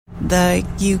The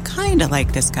you kind of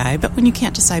like this guy, but when you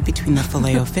can't decide between the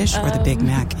Filet-O-Fish or the Big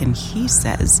Mac, and he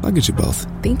says, I'll get you both.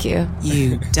 Thank you.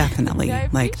 You definitely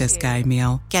like this guy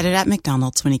meal. Get it at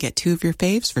McDonald's when you get 2 of your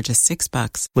faves for just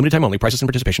 $6. Limited time only. Prices and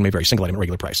participation may vary. Single item at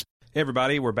regular price. Hey,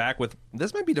 everybody. We're back with...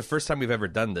 This might be the first time we've ever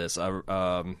done this.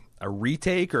 A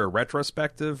retake or a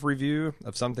retrospective review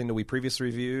of something that we previously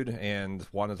reviewed and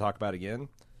wanted to talk about again.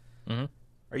 Mm-hmm.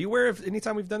 Are you aware of any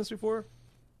time we've done this before?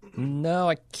 No,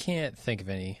 I can't think of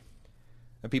any.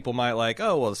 And people might like,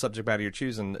 oh, well, the subject matter you're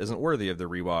choosing isn't worthy of the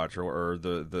rewatch or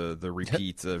the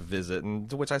repeat visit, and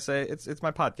to which I say, it's my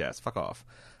podcast. Fuck off.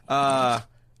 I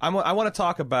want to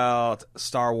talk about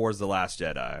Star Wars: The Last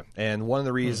Jedi, and one of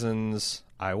the reasons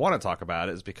I want to talk about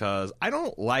it is because I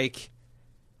don't like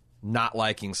not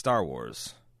liking Star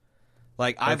Wars.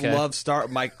 Like, I've loved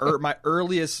my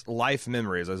earliest life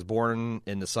memories. I was born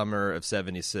in the summer of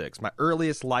 '76. My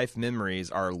earliest life memories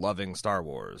are loving Star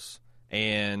Wars,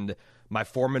 and my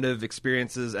formative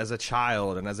experiences as a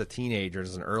child and as a teenager,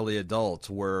 as an early adult,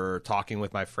 were talking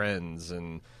with my friends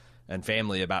and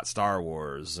family about Star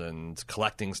Wars and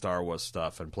collecting Star Wars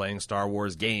stuff and playing Star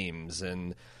Wars games.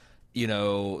 And, you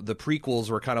know, the prequels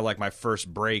were kind of like my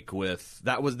first break with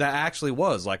that actually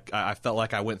was like, I felt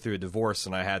like I went through a divorce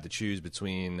and I had to choose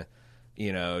between,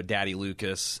 you know, Daddy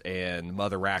Lucas and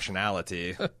Mother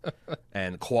Rationality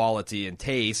and quality and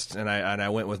taste. And I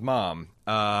went with Mom.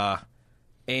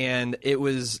 And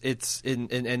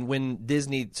and when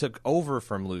Disney took over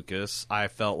from Lucas, I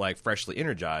felt like freshly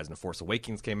energized, and The Force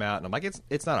Awakens came out, and I'm like,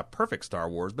 it's not a perfect Star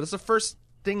Wars, but it's the first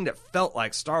thing that felt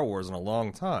like Star Wars in a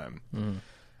long time.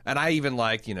 And I even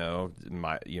liked, I know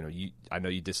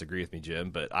you disagree with me, Jim,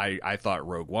 but I thought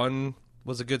Rogue One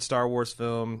was a good Star Wars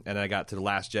film, and I got to The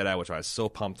Last Jedi, which I was so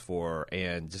pumped for,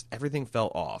 and just everything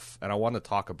felt off. And I want to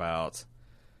talk about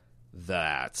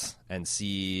that and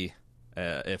see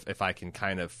if I can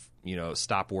kind of,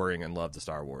 stop worrying and love the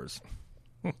Star Wars.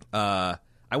 I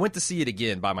went to see it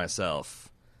again by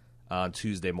myself on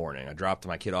Tuesday morning. I dropped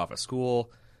my kid off at school.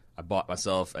 I bought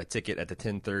myself a ticket at the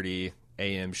 10:30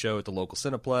 a.m. show at the local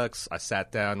Cineplex. I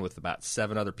sat down with about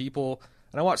 7 other people,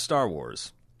 and I watched Star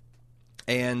Wars.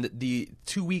 And the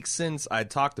 2 weeks since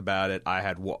I'd talked about it, I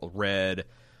had read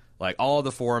like all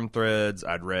the forum threads.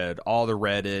 I'd read all the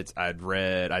Reddit.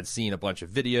 I'd seen a bunch of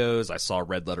videos. I saw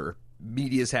Red Letter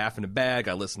Media's Half in a Bag.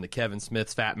 I listened to Kevin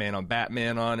Smith's Fat Man on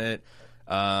Batman on it.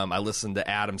 I listened to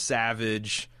Adam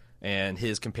Savage and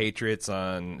his compatriots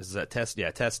on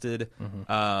Tested.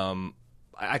 Mm-hmm.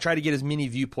 I tried to get as many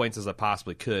viewpoints as I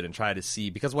possibly could and try to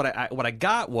see, because what I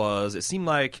got was, it seemed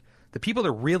like the people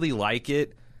that really like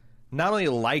it not only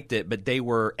liked it, but they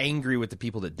were angry with the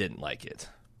people that didn't like it.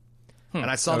 And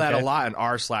I saw that a lot in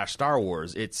r/Star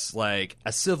Wars. It's like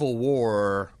a civil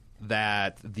war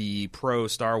that the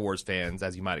pro-Star Wars fans,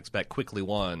 as you might expect, quickly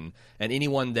won. And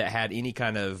anyone that had any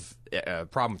kind of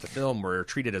problem with the film were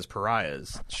treated as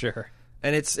pariahs. Sure.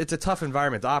 And it's a tough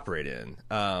environment to operate in.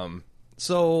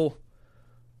 So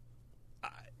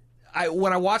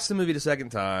when I watched the movie the second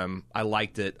time, I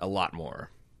liked it a lot more.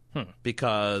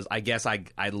 Because I guess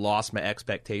I lost my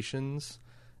expectations,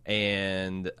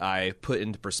 and I put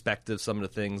into perspective some of the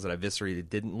things that I viscerally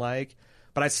didn't like.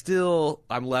 But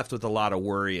I'm left with a lot of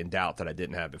worry and doubt that I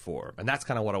didn't have before. And that's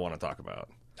kind of what I want to talk about.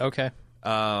 Okay.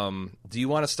 Do you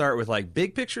want to start with like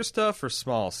big picture stuff or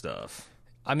small stuff?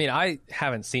 I mean, I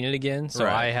haven't seen it again, so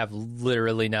Right. I have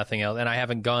literally nothing else. And I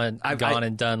haven't gone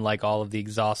and done like all of the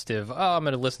exhaustive, I'm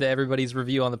going to listen to everybody's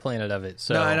review on the planet of it.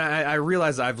 So. No, and I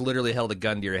realize I've literally held a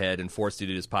gun to your head and forced you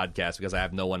to do this podcast because I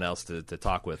have no one else to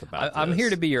talk with about this. I'm here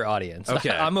to be your audience. Okay.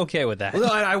 I'm okay with that. Well,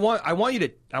 I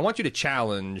want you to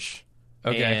challenge.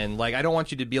 Okay. And like, I don't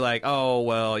want you to be like, oh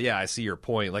well, yeah, I see your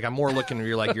point. Like, I'm more looking at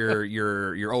you're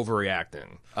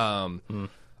overreacting.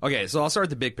 Okay, so I'll start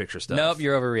with the big picture stuff. Nope,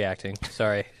 you're overreacting.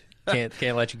 Sorry.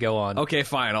 Can't let you go on. Okay,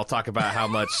 fine. I'll talk about how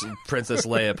much Princess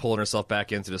Leia pulling herself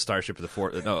back into the Starship of the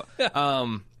Force. No,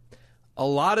 a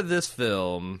lot of this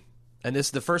film, and this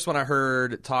the first one I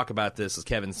heard talk about this is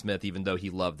Kevin Smith, even though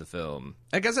he loved the film.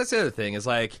 I guess that's the other thing is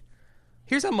like,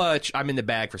 here's how much I'm in the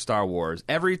bag for Star Wars.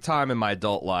 Every time in my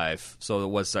adult life,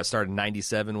 so I started in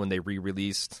 '97 when they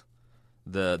re-released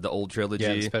the old trilogy,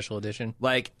 the special edition.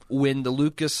 Like when the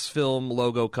Lucasfilm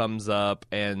logo comes up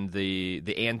and the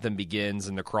anthem begins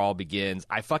and the crawl begins,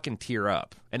 I fucking tear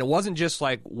up. And it wasn't just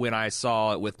like when I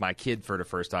saw it with my kid for the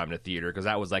first time in the theater, because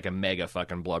that was like a mega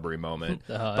fucking blubbery moment.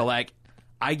 But like,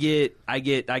 I get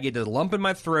a lump in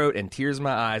my throat and tears in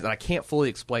my eyes, and I can't fully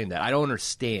explain that. I don't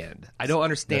understand.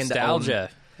 Nostalgia.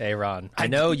 Hey, Ron. I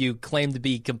know you claim to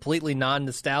be completely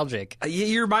non-nostalgic.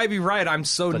 You might be right. I'm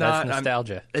so but not. That's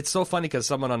nostalgia. It's so funny because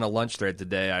someone on a lunch thread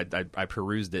today, I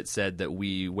perused it, said that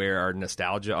we wear our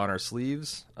nostalgia on our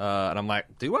sleeves, and I'm like,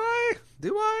 do I?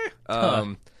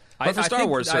 But for Star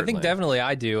Wars, certainly. I think definitely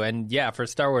I do, and yeah, for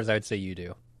Star Wars, I would say you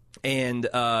do. And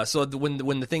so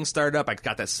when the thing started up, I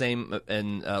got that same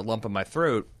lump in my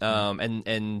throat.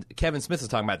 And Kevin Smith was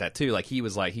talking about that too. Like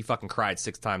he fucking cried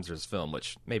 6 times through his film,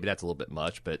 which maybe that's a little bit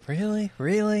much, but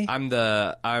really, I'm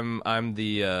the I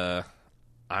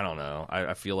don't know.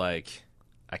 I feel like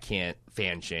I can't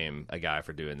fan shame a guy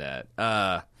for doing that.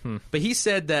 But he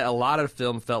said that a lot of the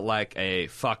film felt like a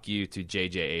fuck you to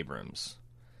J.J. Abrams.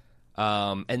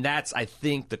 And that's, I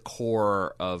think, the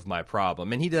core of my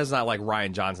problem. And he does not like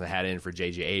Rian Johnson had in for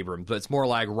J.J. Abrams, but it's more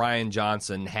like Rian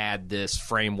Johnson had this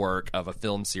framework of a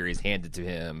film series handed to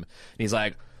him. And he's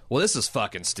like, well, this is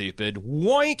fucking stupid.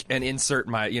 Woink! And insert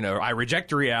my, I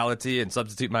reject reality and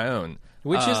substitute my own.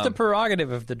 Which is the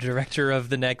prerogative of the director of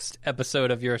the next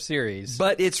episode of your series.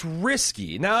 But it's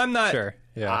risky. Now, I'm not... Sure,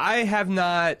 yeah. I have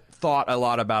not thought a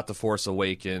lot about The Force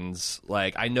Awakens.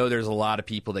 Like, I know there's a lot of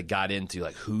people that got into,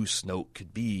 like, who Snoke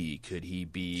could be. Could he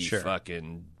be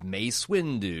fucking Mace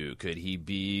Windu? Could he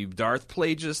be Darth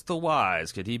Plagueis the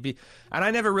Wise? Could he be... And I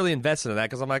never really invested in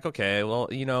that because I'm like, okay, well,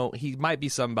 he might be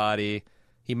somebody...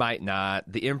 He might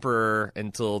not. The Emperor,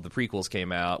 until the prequels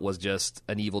came out, was just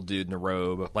an evil dude in a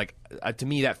robe. Like, to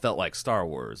me, that felt like Star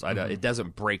Wars. It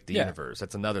doesn't break the universe.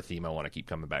 That's another theme I want to keep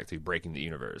coming back to, breaking the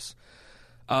universe.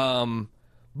 But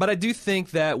I do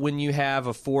think that when you have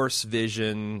a Force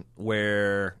vision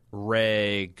where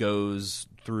Rey goes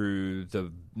through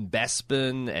the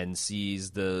Bespin and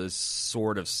sees the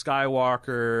Sword of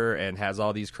Skywalker and has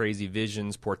all these crazy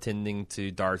visions portending to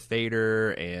Darth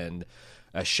Vader and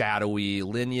a shadowy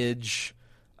lineage,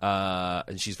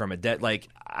 and she's from a dead. Like,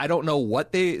 I don't know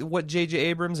what J.J.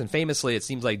 Abrams, and famously, it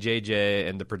seems like J.J.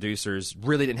 and the producers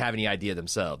really didn't have any idea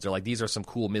themselves. They're like, these are some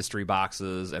cool mystery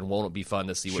boxes, and won't it be fun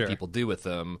to see what people do with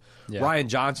them? Yeah. Rian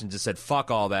Johnson just said,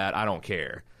 "Fuck all that, I don't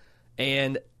care,"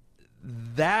 and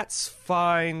that's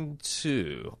fine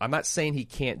too. I'm not saying he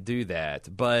can't do that,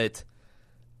 but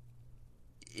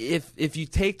if you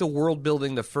take the world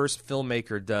building the first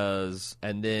filmmaker does,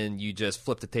 and then you just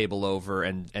flip the table over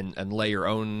and lay your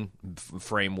own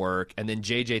framework, and then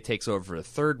JJ takes over a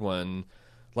third one,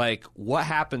 like, what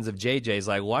happens if JJ's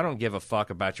like, well, I don't give a fuck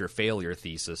about your failure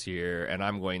thesis here, and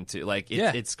I'm going to, like,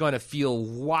 it's going to feel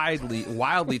wildly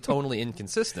tonally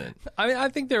inconsistent. I mean, I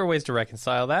think there are ways to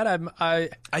reconcile that. I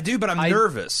do, but I'm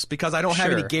nervous because I don't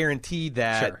have any guarantee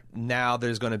that now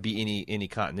there's going to be any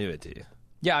continuity.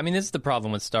 Yeah, I mean, this is the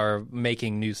problem with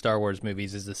making new Star Wars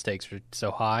movies is the stakes are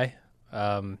so high.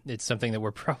 It's something that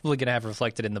we're probably going to have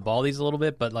reflected in the Baldies a little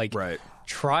bit, but like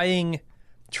trying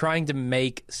to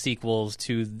make sequels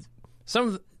to some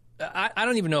of I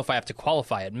don't even know if I have to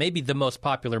qualify it. Maybe the most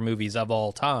popular movies of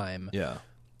all time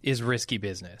is risky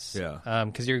business. Yeah.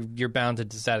 Because you're bound to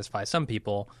dissatisfy some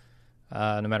people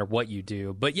no matter what you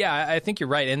do. But yeah, I think you're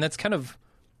right. And that's kind of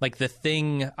like the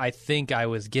thing I think I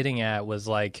was getting at was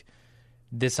like,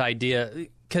 this idea,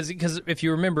 because if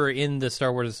you remember in the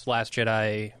Star Wars Last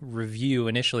Jedi review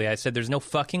initially, I said there's no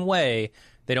fucking way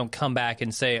they don't come back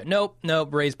and say, nope,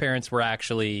 Rey's parents were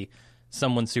actually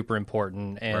someone super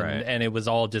important, and it was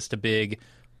all just a big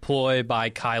ploy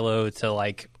by Kylo to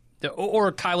like,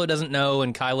 or Kylo doesn't know,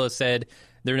 and Kylo said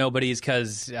they're nobodies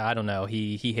because, I don't know,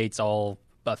 he hates all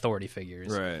authority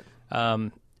figures. Right.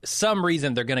 Some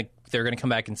reason they're gonna come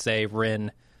back and say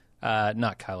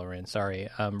not Kylo Ren, sorry,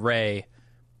 Rey,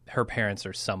 her parents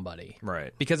are somebody,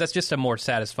 right? Because that's just a more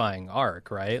satisfying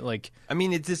arc, right? Like, I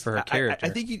mean, it's just for her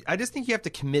character. I just think you have to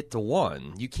commit to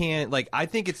one. You can't, like, I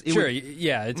think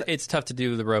it's tough to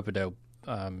do the rope-a-dope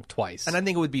twice, and I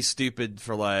think it would be stupid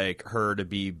for like her to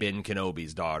be Ben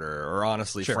Kenobi's daughter, or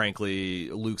honestly, frankly,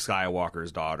 Luke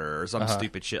Skywalker's daughter, or some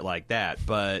stupid shit like that.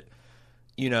 But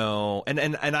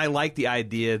and I like the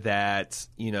idea that,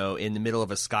 in the middle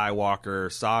of a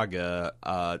Skywalker saga,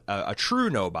 a true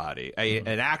nobody,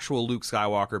 an actual Luke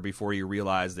Skywalker before you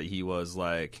realize that he was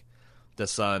like the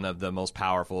son of the most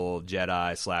powerful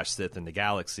Jedi / Sith in the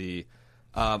galaxy.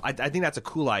 I think that's a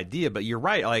cool idea, but you're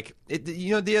right. Like,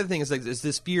 the other thing is like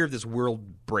this fear of this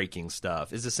world-breaking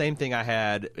stuff is the same thing I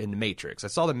had in The Matrix. I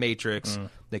saw The Matrix.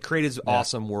 They created this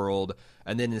awesome world,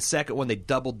 and then in the second one, they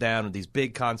doubled down with these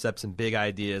big concepts and big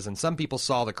ideas, and some people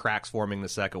saw the cracks forming in the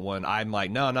second one. I'm like,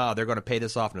 no, they're going to pay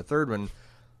this off in the third one.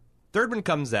 Third one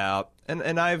comes out,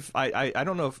 and I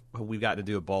don't know if we've gotten to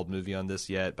do a Bald movie on this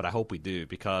yet, but I hope we do,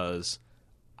 because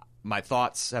my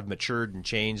thoughts have matured and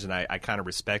changed, and I kind of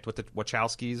respect what the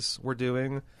Wachowskis were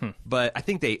doing. But I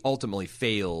think they ultimately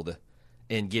failed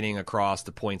in getting across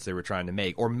the points they were trying to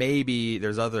make. Or maybe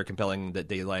there's other compelling that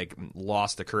they like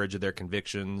lost the courage of their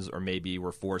convictions, or maybe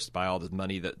were forced by all the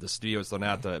money that the studio's thrown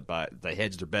out to they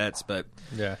hedged their bets. But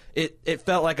it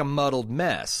felt like a muddled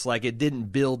mess. Like it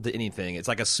didn't build to anything. It's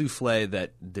like a souffle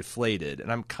that deflated. And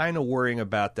I'm kind of worrying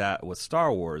about that with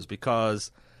Star Wars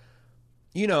because,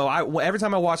 you know, every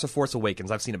time I watch The Force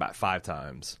Awakens, I've seen it about 5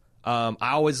 times. I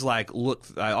always look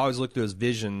through those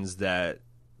visions that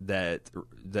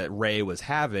Rey was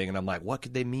having, and I'm like, what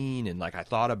could they mean? And like I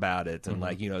thought about it, and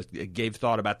like, you know, it gave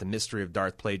thought about the mystery of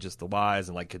Darth Plagueis the Wise,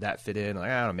 and like could that fit in?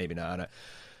 Like I don't know, maybe not.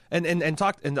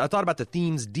 And I thought about the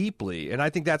themes deeply, and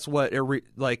I think that's what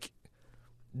like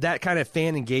that kind of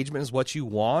fan engagement is what you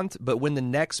want. But when the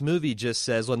next movie just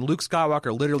says, when Luke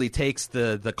Skywalker literally takes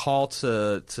the call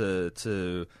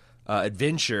to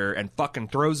adventure and fucking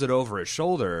throws it over his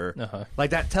shoulder,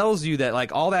 like that tells you that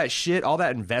like all that shit, all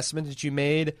that investment that you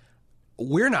made,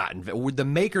 the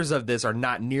makers of this are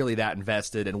not nearly that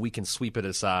invested, and we can sweep it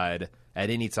aside at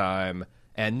any time,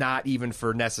 and not even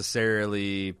for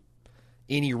necessarily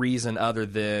any reason other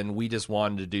than we just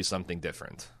wanted to do something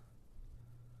different.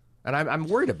 And I'm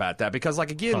worried about that because,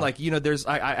 like, again, like, you know, there's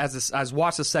as I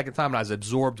watched the second time and I was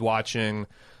absorbed watching,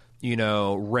 you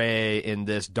know, Rey in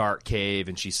this dark cave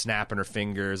and she's snapping her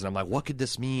fingers, and I'm like, what could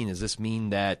this mean? Does this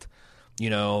mean that, you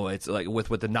know, it's like with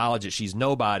the knowledge that she's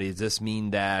nobody, does this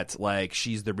mean that like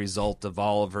she's the result of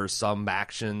all of her some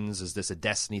actions? Is this a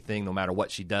destiny thing? No matter what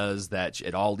she does, that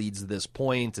it all leads to this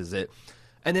point? Is it?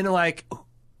 And then like.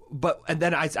 And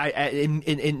then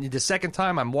in the second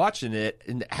time I'm watching it,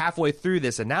 and halfway through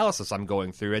this analysis I'm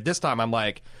going through, at this time I'm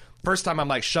like, first time I'm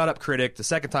like, shut up, critic. The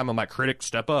second time I'm like, critic,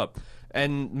 step up.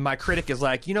 And my critic is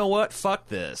like, you know what? Fuck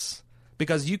this.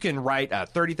 Because you can write a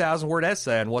 30,000-word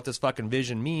essay on what this fucking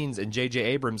vision means, and J.J.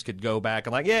 Abrams could go back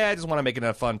and like, yeah, I just want to make it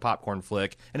a fun popcorn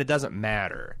flick, and it doesn't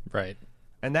matter. Right.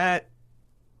 And that,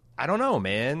 I don't know,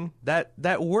 man.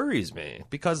 That worries me,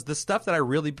 because the stuff that I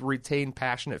really retain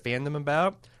passionate fandom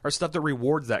about are stuff that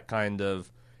rewards that kind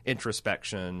of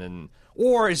introspection,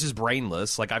 or it's just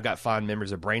brainless. Like I've got fond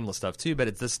memories of brainless stuff too, but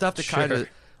it's the stuff that kind of,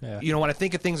 you know, when I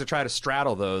think of things that try to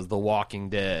straddle those, The Walking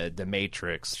Dead, The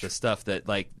Matrix, the stuff that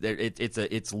like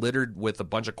it's littered with a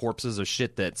bunch of corpses of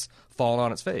shit that's fallen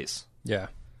on its face. Yeah.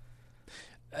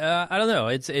 I don't know.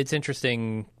 It's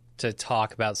interesting to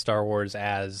talk about Star Wars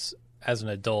as an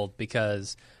adult,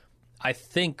 because I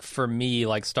think for me,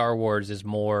 like, Star Wars is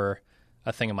more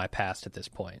a thing of my past at this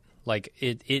point. Like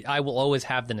I will always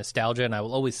have the nostalgia, and I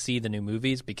will always see the new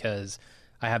movies because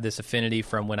I have this affinity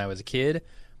from when I was a kid.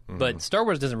 But Star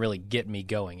Wars doesn't really get me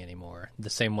going anymore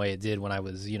the same way it did when I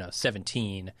was,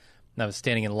 17, and I was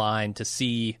standing in line to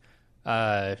see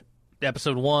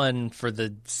Episode 1 for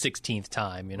the 16th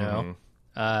time. You know,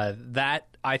 that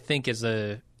I think is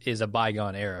a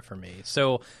bygone era for me.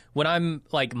 So when I'm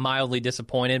like mildly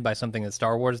disappointed by something that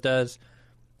Star Wars does,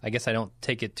 I guess I don't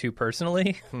take it too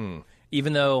personally,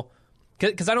 even though,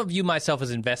 because I don't view myself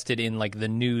as invested in like the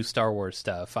new Star Wars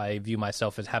stuff. I view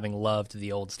myself as having loved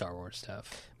the old Star Wars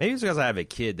stuff. Maybe it's because I have a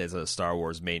kid that's a Star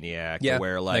Wars maniac,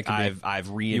 where like I've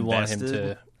reinvested. You want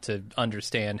him to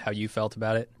understand how you felt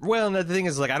about it? Well, and the thing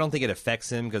is, like, I don't think it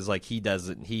affects him because like he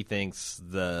thinks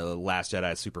the Last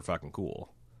Jedi is super fucking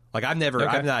cool. Like I've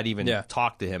not even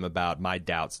talked to him about my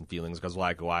doubts and feelings, because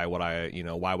like why would I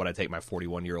take my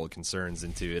 41-year-old concerns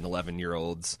into an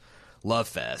 11-year-old's love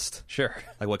fest? Sure.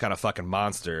 Like what kind of fucking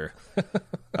monster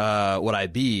would I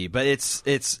be? But it's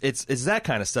that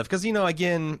kind of stuff, because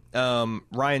again,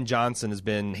 Rian Johnson has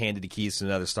been handed the keys to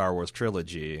another Star Wars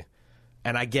trilogy,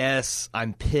 and I guess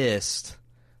I'm pissed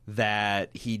that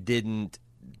he didn't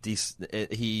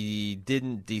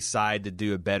decide to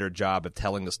do a better job of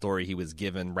telling the story he was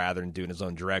given, rather than doing his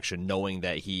own direction, knowing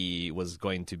that he was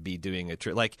going to be doing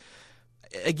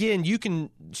again,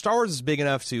 Star Wars is big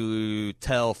enough to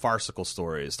tell farcical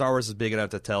stories. Star Wars is big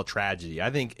enough to tell tragedy. I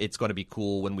think it's going to be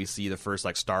cool when we see the first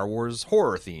like Star Wars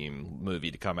horror theme movie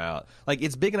to come out. Like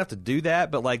it's big enough to do that,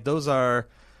 but like those are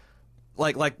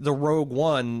like the Rogue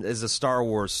One is a Star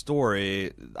Wars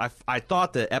story. I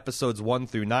thought that episodes 1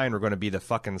 through 9 were going to be the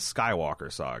fucking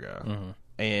Skywalker saga,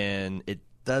 and it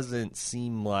doesn't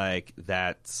seem like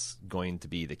that's going to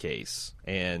be the case.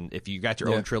 And if you got your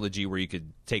own trilogy where you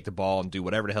could take the ball and do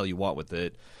whatever the hell you want with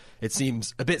it, it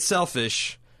seems a bit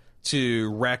selfish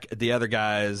to wreck the other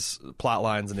guy's plot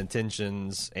lines and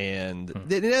intentions. And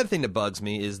the other thing that bugs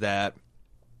me is that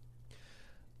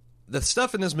the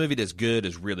stuff in this movie that's good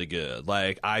is really good.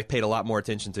 Like, I paid a lot more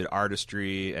attention to the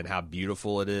artistry and how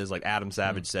beautiful it is. Like, Adam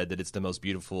Savage said that it's the most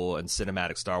beautiful and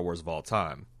cinematic Star Wars of all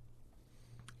time.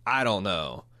 I don't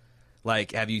know.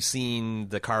 Like, have you seen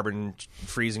the carbon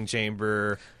freezing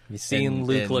chamber? Have you seen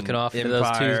Luke looking off into those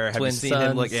two twin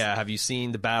suns? Have you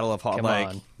seen the Battle of Come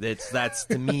on. That's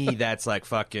to me, that's like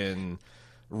fucking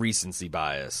recency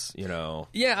bias, you know?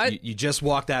 Yeah, you just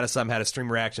walked out of something, had a stream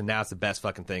reaction, now it's the best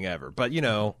fucking thing ever. But, you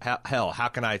know, hell, how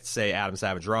can I say Adam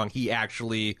Savage wrong? He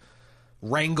actually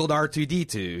wrangled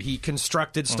R2-D2. He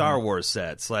constructed Star Wars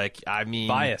sets. Like, I mean...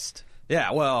 Biased.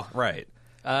 Yeah, well, right.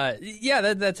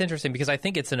 That's interesting because I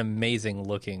think it's an amazing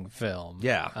looking film.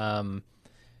 Yeah.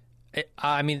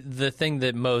 I mean, the thing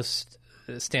that most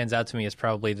stands out to me is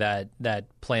probably that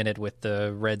planet with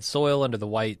the red soil under the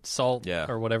white salt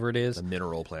or whatever it is. The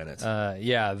mineral planet.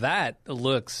 That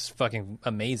looks fucking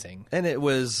amazing. And it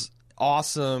was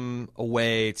awesome a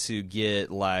way to get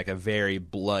like a very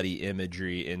bloody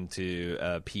imagery into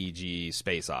a PG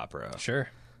space opera. Sure.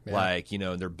 Yeah. Like, you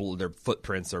know, their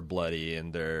footprints are bloody,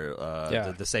 and they're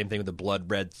the same thing with the blood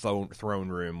red throne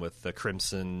room with the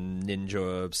crimson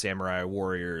ninja samurai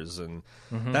warriors, and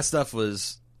that stuff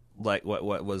was like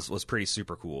what was pretty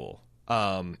super cool.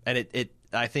 And it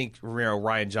I think, you know,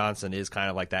 Rian Johnson is kind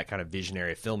of like that kind of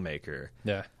visionary filmmaker.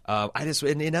 Yeah. I just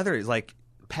in other like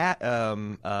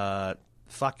fucking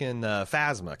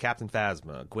Phasma, Captain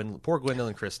Phasma, poor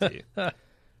Gwendolyn Christie.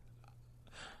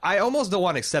 I almost don't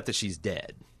want to accept that she's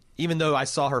dead, even though I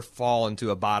saw her fall into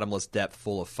a bottomless depth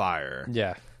full of fire.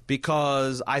 Yeah.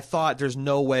 Because I thought there's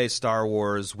no way Star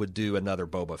Wars would do another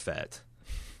Boba Fett.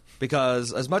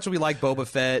 Because as much as we like Boba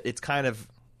Fett, it's kind of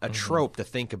a trope to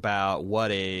think about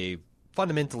what a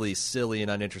fundamentally silly and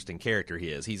uninteresting character he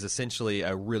is. He's essentially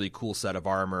a really cool set of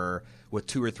armor with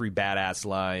 2 or 3 badass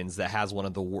lines that has one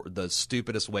of the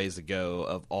stupidest ways to go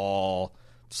of all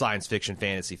science fiction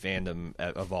fantasy fandom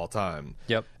of all time.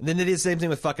 Yep. And then they did the same thing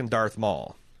with fucking Darth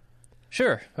Maul.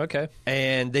 Sure. Okay.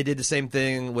 And they did the same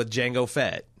thing with Jango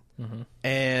Fett.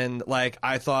 And like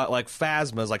I thought, like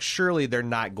Phasma's, like surely they're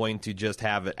not going to just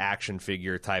have an action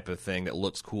figure type of thing that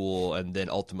looks cool and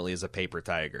then ultimately is a paper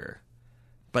tiger.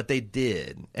 But they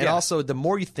did. And also, the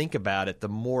more you think about it, the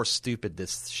more stupid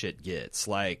this shit gets.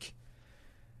 Like,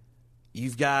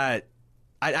 you've got...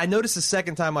 I noticed the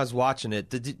second time I was watching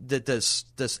it that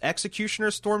this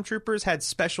Executioner stormtroopers had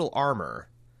special armor.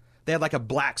 They had like a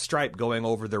black stripe going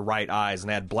over their right eyes, and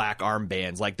they had black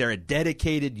armbands. Like, they're a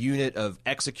dedicated unit of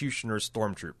Executioner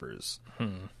stormtroopers.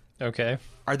 Okay.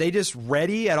 Are they just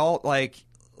ready at all? Like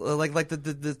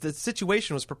the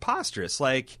situation was preposterous.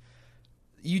 Like,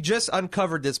 you just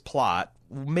uncovered this plot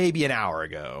maybe an hour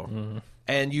ago.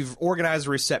 And you've organized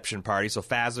a reception party so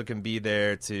Phasma can be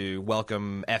there to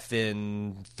welcome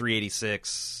FN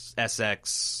 386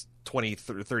 SX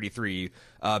 2033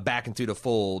 back into the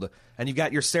fold. And you've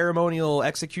got your ceremonial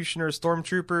Executioner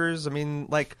stormtroopers. I mean,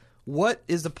 like, what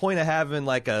is the point of having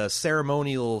like a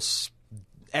ceremonial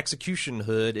execution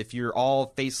hood if you're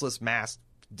all faceless masked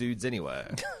dudes anyway?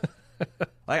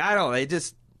 Like, I don't know.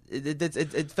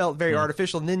 It felt very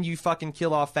artificial. And then you fucking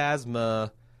kill off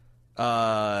Phasma.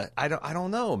 I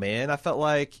don't know, man. I felt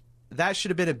like that should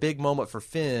have been a big moment for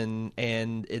Finn,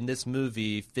 and in this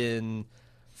movie, Finn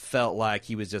felt like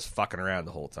he was just fucking around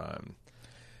the whole time.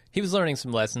 He was learning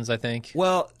some lessons, I think.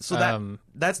 Well, so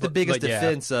that's the biggest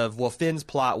defense of, well, Finn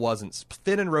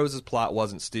and Rose's plot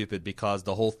wasn't stupid because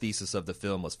the whole thesis of the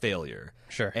film was failure.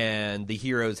 Sure. And the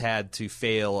heroes had to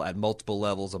fail at multiple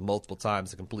levels of multiple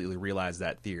times to completely realize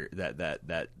that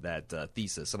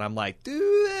thesis. And I'm like,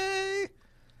 do they?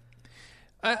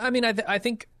 I mean, I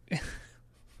think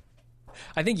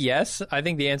yes. I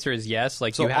think the answer is yes.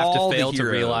 Like, so you have to fail to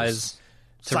realize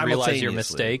your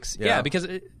mistakes. Yeah, because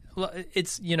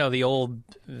it's, you know, the old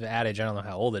adage. I don't know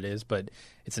how old it is, but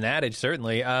it's an adage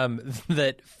certainly,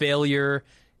 that failure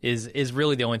is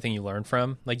really the only thing you learn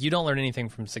from. Like, you don't learn anything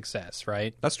from success,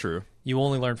 right? That's true. You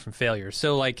only learn from failure.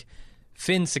 So, like,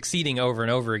 Finn succeeding over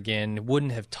and over again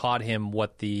wouldn't have taught him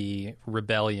what the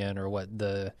rebellion or what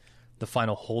the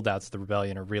final holdouts of the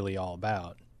rebellion are really all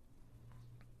about.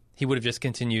 He would have just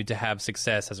continued to have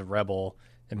success as a rebel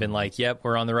and been like, yep,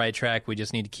 we're on the right track. We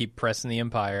just need to keep pressing the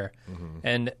Empire.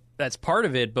 And that's part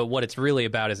of it, but what it's really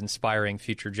about is inspiring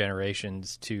future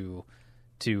generations to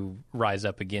rise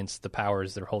up against the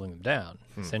powers that are holding them down,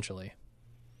 essentially.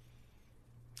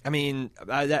 I mean,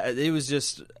 it was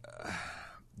just...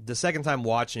 the second time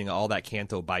watching, all that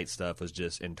Canto Bight stuff was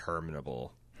just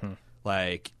interminable.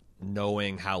 Like...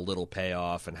 knowing how little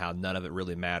payoff and how none of it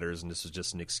really matters, and this was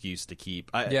just an excuse to keep.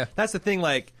 That's the thing.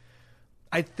 Like,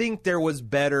 I think there was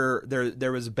better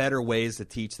ways to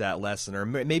teach that lesson, or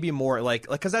maybe more like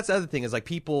because that's the other thing is like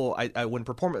people when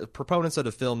proponents of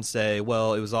the film say,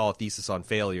 well, it was all a thesis on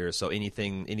failure, so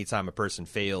anytime a person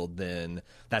failed, then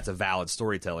that's a valid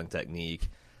storytelling technique.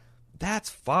 That's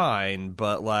fine,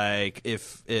 but like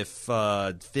if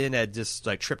Finn had just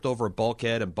like tripped over a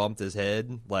bulkhead and bumped his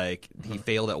head, like he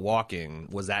failed at walking,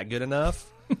 was that good enough?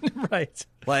 Right.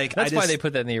 Like that's why they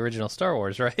put that in the original Star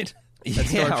Wars, right?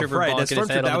 Yeah, right.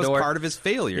 That was part of his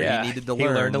failure. Yeah, he needed to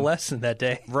learn. He learned a lesson that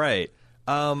day. Right.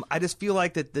 I just feel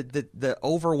like that the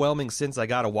overwhelming sense I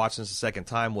got to watch this a second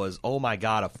time was, oh my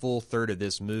god, a full third of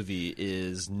this movie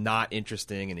is not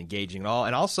interesting and engaging at all.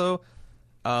 And also,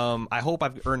 I hope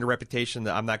I've earned a reputation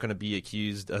that I'm not going to be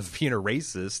accused of being a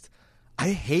racist. I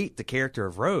hate the character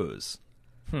of Rose.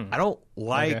 I don't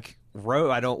like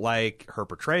Rose. I don't like her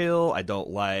portrayal. I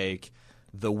don't like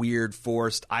the weird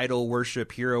forced idol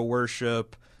worship, hero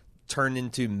worship turned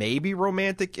into maybe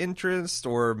romantic interest,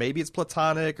 or maybe it's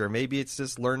platonic, or maybe it's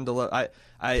just learned to love.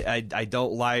 I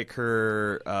don't like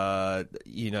her,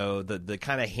 the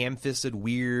kind of ham-fisted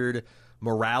weird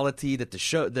morality that the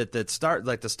show the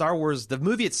Star Wars, the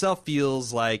movie itself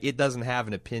feels like it doesn't have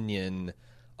an opinion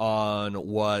on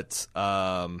what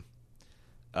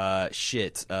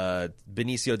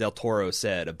Benicio del Toro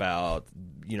said about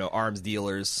arms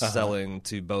dealers selling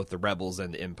to both the rebels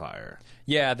and the Empire.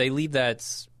 Yeah, they leave that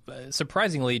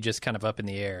surprisingly just kind of up in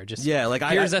the air. Just like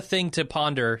here's a thing to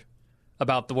ponder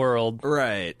about the world,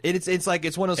 right? It's like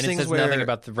it's one of those things it says where nothing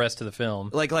about the rest of the film.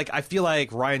 Like I feel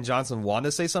like Rian Johnson wanted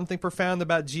to say something profound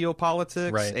about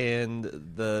geopolitics, right, and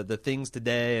the things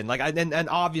today, and like and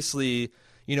obviously.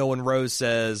 When Rose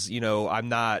says, we're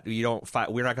not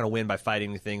going to win by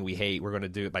fighting the thing we hate. We're going to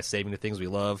do it by saving the things we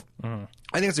love. I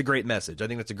think it's a great message. I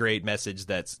think it's a great message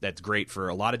that's great for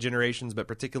a lot of generations, but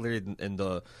particularly in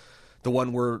the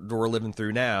one we're living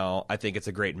through now, I think it's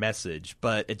a great message.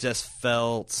 But it just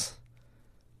felt,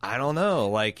 I don't know,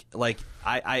 like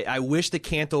I wish the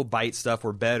Canto Bite stuff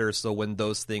were better, so when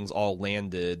those things all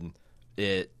landed,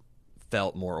 it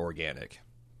felt more organic.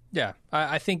 Yeah,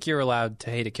 I think you're allowed to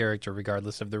hate a character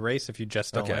regardless of the race if you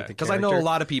just don't like the character. Because I know a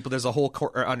lot of people, there's a whole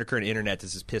undercurrent internet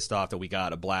that's just pissed off that we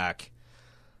got a black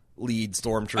lead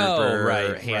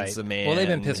stormtrooper, handsome man. Well, they've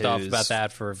been pissed off about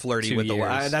that for flirty 2 with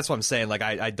years. And that's what I'm saying. Like,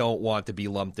 I don't want to be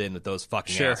lumped in with those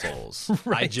fucking assholes.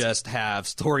 Right. I just have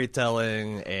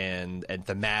storytelling and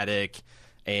thematic,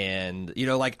 and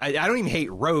I don't even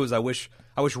hate Rose. I wish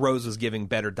Rose was giving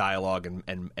better dialogue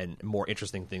and more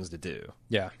interesting things to do.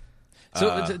 Yeah.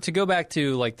 So to go back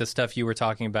to like the stuff you were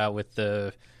talking about with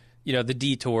the, the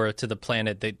detour to the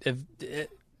planet that it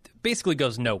basically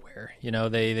goes nowhere.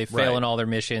 They fail in all their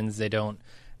missions. They don't.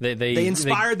 They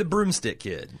inspired the broomstick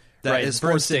kid. That is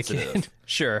broomstick kid.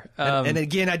 Sure. And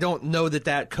again, I don't know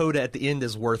that coda at the end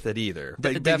is worth it either.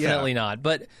 But definitely not.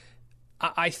 But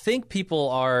I think people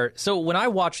are. So when I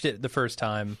watched it the first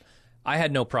time, I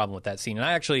had no problem with that scene, and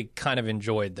I actually kind of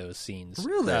enjoyed those scenes.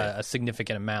 Really, a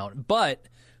significant amount, but.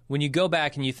 When you go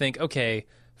back and you think, okay,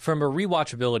 from a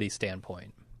rewatchability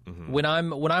standpoint, when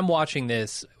I'm watching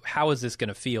this, how is this going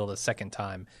to feel the second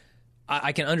time?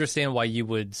 I can understand why you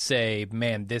would say,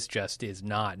 man, this just is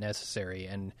not necessary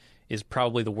and is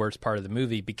probably the worst part of the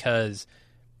movie, because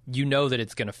you know that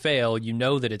it's going to fail, you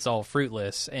know that it's all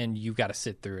fruitless, and you've got to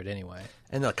sit through it anyway.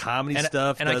 And the comedy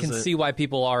stuff. And I can see why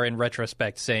people are, in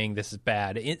retrospect, saying this is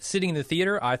bad. Sitting in the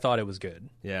theater, I thought it was good.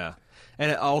 Yeah. And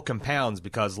it all compounds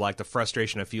because, like, the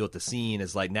frustration I feel at the scene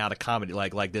is, like, now the comedy,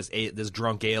 like this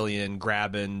drunk alien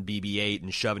grabbing BB-8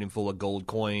 and shoving him full of gold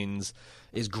coins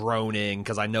is groaning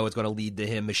because I know it's going to lead to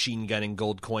him machine gunning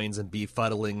gold coins and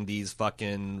befuddling these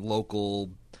fucking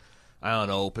local, I don't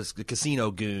know,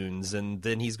 casino goons. And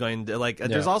then he's going to, like,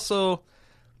 there's also...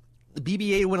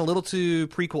 BB-8 went a little too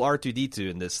prequel R2-D2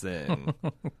 in this thing.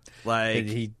 Like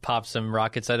he pops some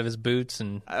rockets out of his boots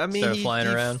and starts flying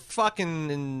around.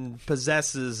 Fucking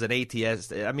possesses an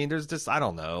ATS. I mean, there's just, I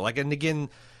don't know. Like, and again,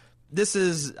 this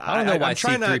is I don't know why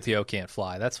C-3PO can't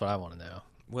fly. That's what I want to know.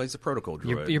 Well, he's a protocol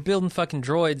droid. You're building fucking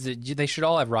droids. They should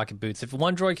all have rocket boots. If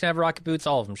one droid can have rocket boots,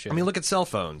 all of them should. I mean, look at cell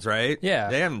phones, right? Yeah.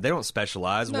 They don't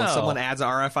specialize. No. When someone adds an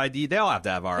RFID, they all have to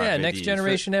have RFID. Yeah, next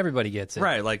generation, everybody gets it.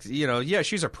 Right, like,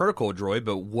 she's a protocol droid,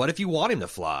 but what if you want him to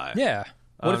fly? Yeah.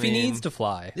 What if he needs to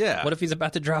fly? Yeah. What if he's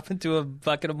about to drop into a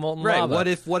bucket of molten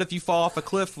lava? What if you fall off a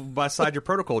cliff beside your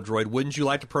protocol droid? Wouldn't you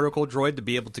like the protocol droid to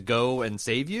be able to go and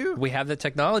save you? We have the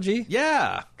technology.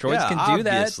 Yeah. Droids can do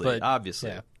that, but obviously.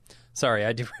 Yeah. Sorry,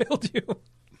 I derailed you.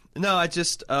 No, I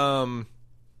just I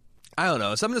don't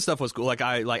know. Some of the stuff was cool. Like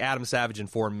Adam Savage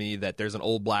informed me that there's an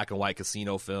old black and white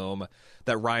casino film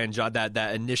that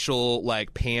that initial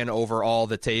like pan over all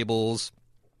the tables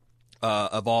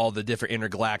of all the different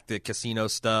intergalactic casino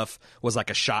stuff was like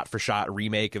a shot-for-shot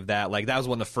remake of that. Like that was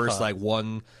one of the first like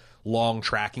one long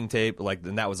tracking tape, like,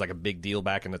 and that was like a big deal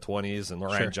back in the 20s. And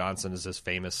Lorraine Johnson is this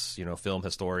famous, film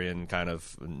historian kind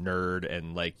of nerd,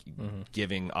 and like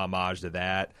giving homage to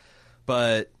that.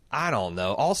 But I don't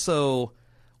know. Also,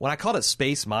 when I called it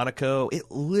Space Monaco, it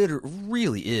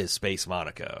really is Space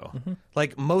Monaco.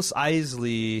 Like Mos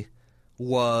Eisley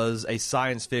was a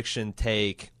science fiction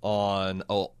take on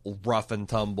a rough and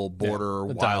tumble border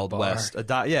Wild West,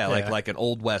 like an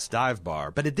Old West dive bar.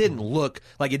 But it didn't look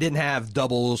like, it didn't have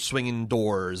double swinging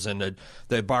doors, and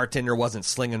the bartender wasn't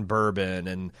slinging bourbon,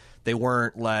 and they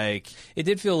weren't like. It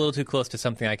did feel a little too close to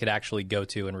something I could actually go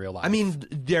to in real life. I mean,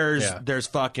 there's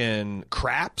fucking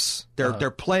craps. They're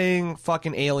playing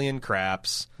fucking alien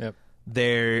craps. Yep.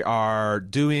 They are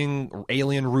doing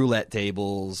alien roulette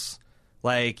tables.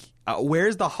 Like,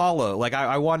 where's the hollow? Like,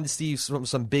 I wanted to see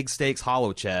some big stakes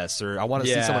hollow chess, or I want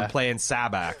to see someone playing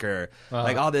Sabak, or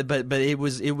like all that. But it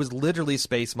was literally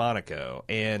Space Monaco,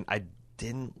 and I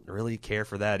didn't really care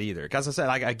for that either. Because I said,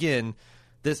 like, again,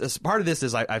 this part of this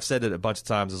is I've said it a bunch of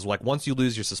times, is like once you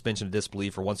lose your suspension of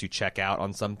disbelief, or once you check out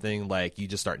on something, like you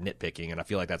just start nitpicking, and I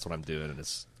feel like that's what I'm doing, and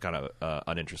it's kind of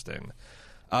uninteresting.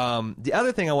 The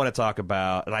other thing I want to talk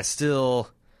about, and I still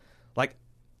like.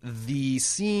 The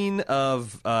scene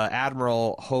of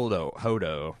Admiral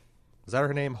Hodo. Is that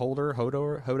her name?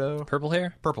 Hodo? Purple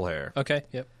hair? Okay,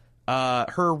 yep.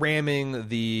 Her ramming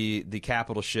the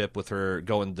capital ship with her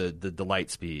going the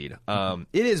light speed.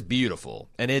 It is beautiful,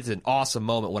 and it's an awesome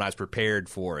moment when I was prepared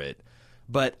for it.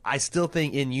 But I still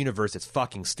think in universe it's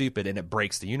fucking stupid, and it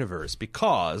breaks the universe,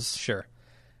 because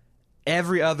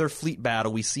every other fleet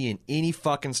battle we see in any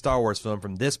fucking Star Wars film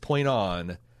from this point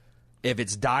on, if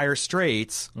it's dire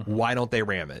straits, why don't they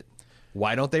ram it?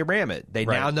 Why don't they ram it? They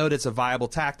now know that it's a viable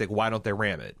tactic. Why don't they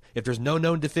ram it? If there's no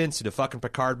known defense to the fucking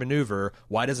Picard maneuver,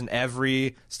 why doesn't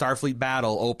every Starfleet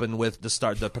battle open with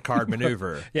the Picard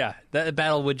maneuver? Yeah, that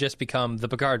battle would just become the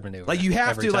Picard maneuver. Like you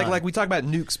have to, like we talk about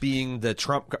nukes being the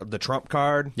trump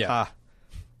card. Yeah.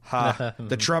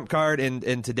 The trump card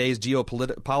in today's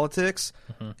geopolitics.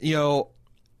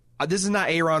 This is not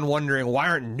Aaron wondering why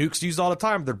aren't nukes used all the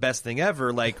time. They're best thing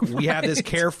ever. Like we have this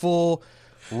careful,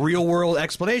 real world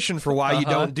explanation for why you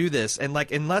don't do this. And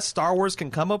like unless Star Wars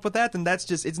can come up with that, then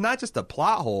it's not just a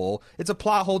plot hole. It's a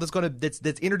plot hole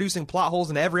that's introducing plot holes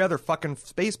in every other fucking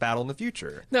space battle in the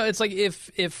future. No, it's like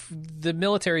if the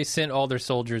military sent all their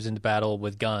soldiers into battle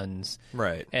with guns,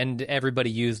 right, and everybody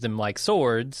used them like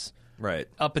swords, right,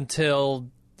 up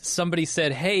until somebody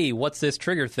said, hey, what's this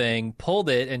trigger thing,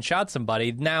 pulled it and shot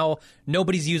somebody. Now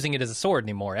nobody's using it as a sword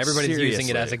anymore. Everybody's using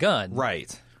it as a gun.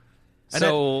 Right.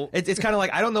 So it's kind of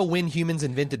like, I don't know when humans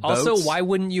invented boats. Also, why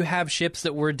wouldn't you have ships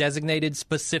that were designated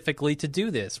specifically to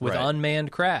do this with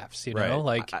unmanned crafts? You know,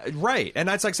 right. And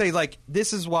that's like say like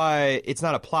this is why it's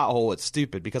not a plot hole. It's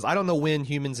stupid because I don't know when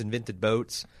humans invented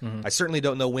boats. I certainly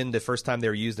don't know when the first time they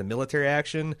were used in military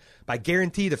action. But I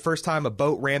guarantee the first time a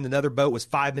boat rammed another boat was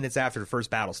 5 minutes after the first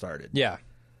battle started. Yeah.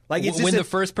 Like it's when the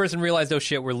first person realized, oh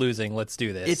shit, we're losing, let's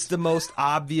do this. It's the most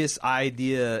obvious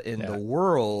idea in the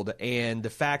world, and the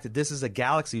fact that this is a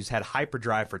galaxy who's had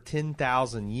hyperdrive for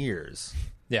 10,000 years.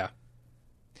 Yeah.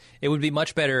 It would be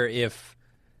much better if...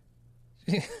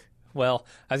 Well,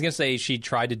 I was going to say she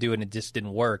tried to do it and it just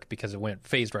didn't work because it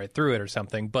phased right through it or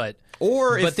something, but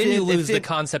then you lose the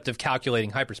concept of calculating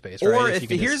hyperspace, right?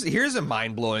 Or here's a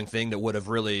mind-blowing thing that would have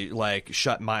really like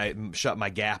shut my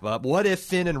gap up. What if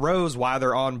Finn and Rose, while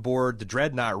they're on board the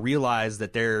Dreadnought, realize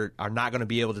that they are not going to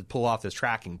be able to pull off this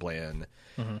tracking plan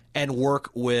and work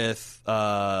with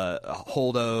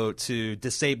Holdo to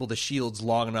disable the shields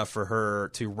long enough for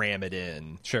her to ram it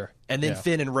in? Sure. And then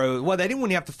Finn and Rose, well, they didn't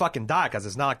want to have to fucking die because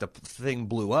it's not like the thing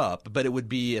blew up, but it would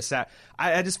be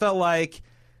I just felt like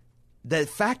the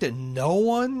fact that no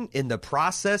one in the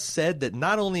process said that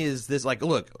not only is this like,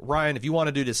 look, Ryan, if you want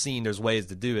to do this scene, there's ways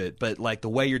to do it, but like the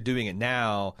way you're doing it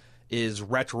now is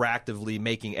retroactively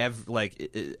making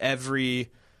every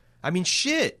I mean,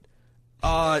 shit.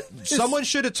 Someone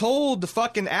should have told the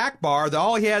fucking Akbar that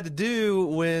all he had to do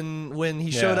when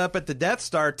he showed up at the Death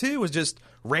Star 2 was just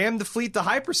ram the fleet to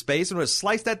hyperspace and would have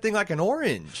sliced that thing like an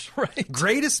orange. Right.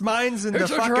 Greatest minds in the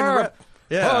fucking...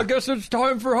 I guess it's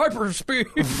time for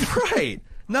hyperspeed. Right.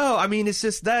 No, I mean, it's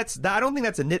just I don't think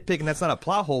that's a nitpick and that's not a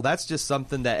plot hole. That's just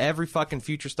something that every fucking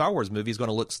future Star Wars movie is going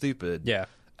to look stupid. Yeah.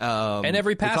 And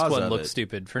every past one looks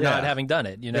stupid for not having done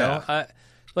it, you know? Yeah.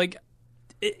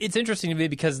 It's interesting to me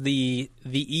because the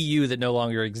EU that no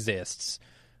longer exists,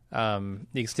 the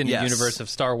extended universe of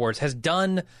Star Wars, has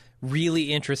done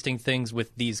really interesting things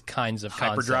with these kinds of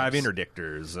hyperdrive concepts.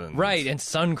 interdictors and and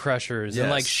sun crushers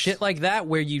and like shit like that,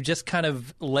 where you just kind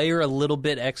of layer a little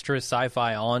bit extra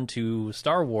sci-fi onto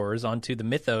Star Wars, onto the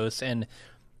mythos, and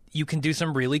you can do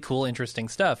some really cool, interesting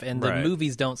stuff. And the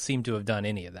movies don't seem to have done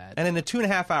any of that. And in a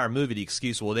 2.5-hour movie, the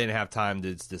excuse, well, they didn't have time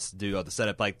to do all the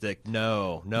setup. Like,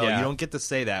 no, you don't get to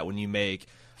say that when you make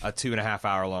a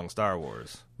 2.5-hour long Star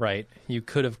Wars. Right. You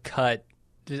could have cut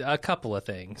a couple of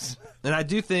things. And I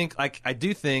do think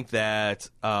that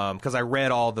because I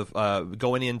read all the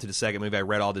going into the second movie, I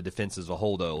read all the defenses of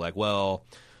Holdo. Like, well,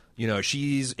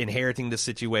 she's inheriting the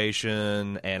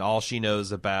situation, and all she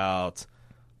knows about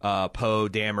Poe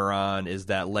Dameron is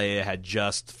that Leia had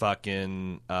just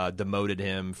fucking demoted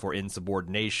him for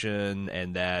insubordination,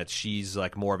 and that she's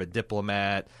like more of a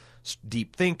diplomat,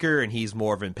 deep thinker, and he's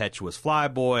more of an impetuous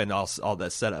flyboy, and all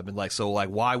that setup. And like, so like,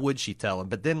 why would she tell him?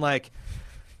 But then like.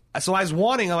 So I'm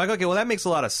like, okay, well, that makes a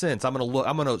lot of sense. I'm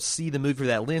gonna see the movie through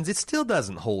that lens. It still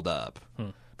doesn't hold up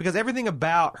because everything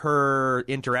about her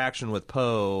interaction with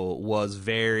Poe was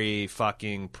very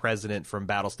fucking President from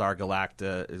Battlestar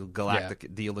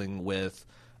Galactic dealing with,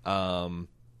 the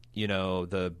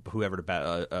whoever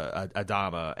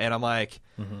Adama, and I'm like,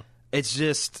 it's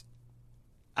just,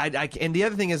 and the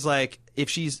other thing is like, if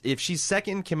she's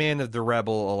second in command of the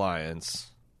Rebel Alliance.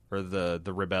 Or the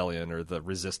rebellion or the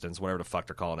resistance, whatever the fuck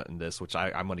they're calling it in this, which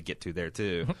I'm going to get to there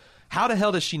too. How the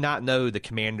hell does she not know the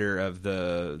commander of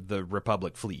the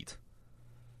Republic fleet?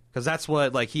 Because that's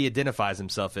what like he identifies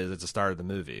himself as at the start of the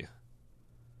movie.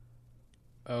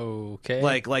 Okay.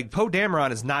 Like Poe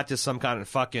Dameron is not just some kind of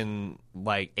fucking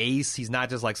like ace. He's not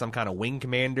just like some kind of wing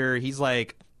commander. He's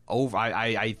like over.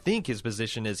 I think his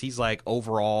position is he's like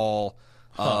overall.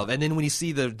 And then when you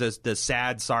see the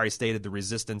sad, sorry state of the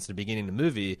resistance at the beginning of the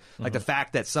movie, like the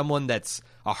fact that someone that's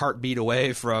a heartbeat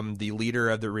away from the leader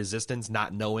of the resistance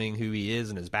not knowing who he is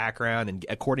and his background and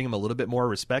according him a little bit more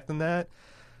respect than that,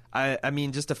 I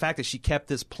mean, just the fact that she kept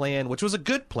this plan, which was a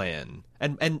good plan,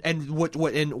 and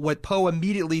what Poe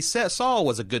immediately saw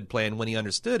was a good plan when he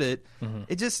understood it,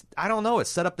 it just, I don't know, it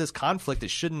set up this conflict that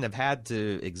shouldn't have had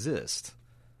to exist.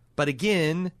 But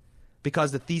again...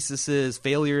 Because the thesis is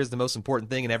failure is the most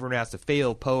important thing and everyone has to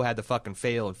fail, Poe had to fucking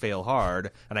fail and fail hard.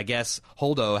 And I guess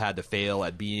Holdo had to fail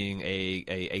at being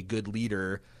a good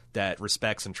leader that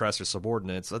respects and trusts her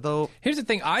subordinates. Although here's the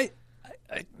thing, I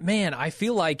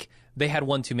feel like they had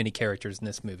one too many characters in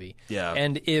this movie. Yeah.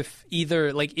 And if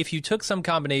you took some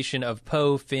combination of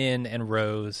Poe, Finn, and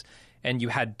Rose, and you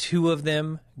had two of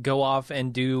them go off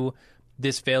and do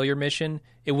this failure mission,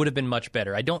 it would have been much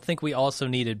better. I don't think we also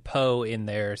needed Poe in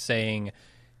there saying,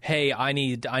 hey, I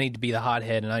need to be the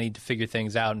hothead and I need to figure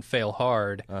things out and fail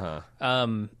hard.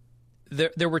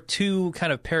 There were two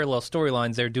kind of parallel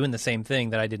storylines there doing the same thing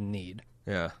that I didn't need.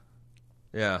 Yeah.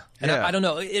 And I don't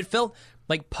know. It felt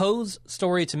like Poe's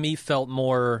story to me felt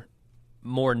more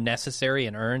necessary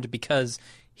and earned because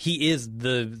he is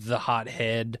the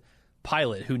hothead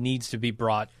pilot who needs to be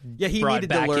brought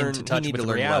back into touch with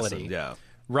reality. Lessons, yeah.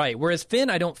 Right. Whereas Finn,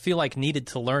 I don't feel like needed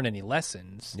to learn any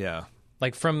lessons. Yeah.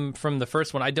 Like from the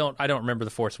first one, I don't remember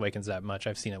The Force Awakens that much.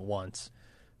 I've seen it once,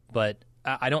 but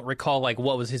I don't recall like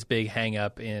what was his big hang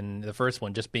up in the first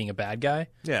one, just being a bad guy.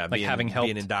 Yeah, like having helped,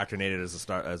 being indoctrinated as a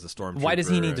stormtrooper. Why does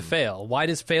he need to fail? Why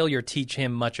does failure teach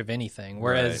him much of anything?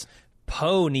 Whereas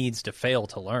Poe needs to fail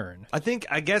to learn.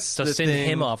 I guess so send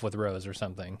him off with Rose or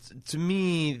something. To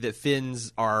me, that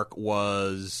Finn's arc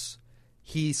was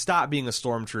he stopped being a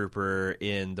stormtrooper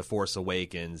in The Force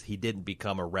Awakens. He didn't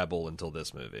become a rebel until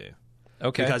this movie.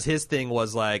 Okay. Because his thing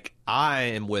was like, I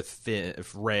am with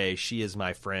Rey. She is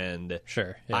my friend.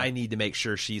 Sure. Yeah. I need to make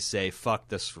sure she's safe. Fuck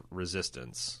this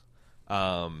resistance.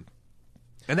 And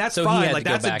that's so fine. Like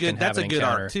that's a good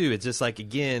arc too. It's just like,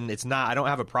 again, it's not. I don't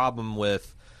have a problem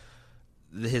with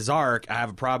his arc. I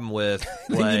have a problem with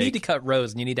then you need to cut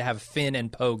Rose and you need to have Finn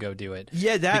and Poe go do it.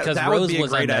 Yeah, that Rose would be a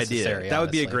was great idea. Honestly. That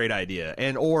would be a great idea.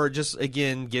 And or just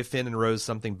again give Finn and Rose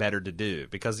something better to do,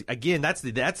 because again that's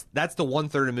the 1/3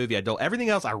 of the movie I don't. Everything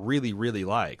else I really really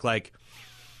like. Like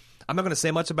I'm not going to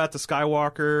say much about the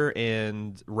Skywalker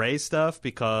and Rey stuff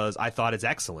because I thought it's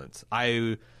excellent.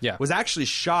 I was actually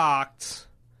shocked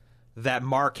that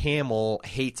Mark Hamill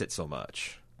hates it so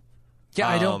much. Yeah,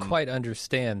 I don't quite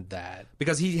understand that.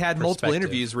 Because he had multiple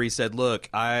interviews where he said, look,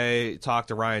 I talked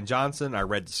to Rian Johnson, I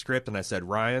read the script, and I said,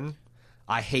 Ryan,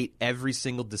 I hate every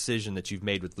single decision that you've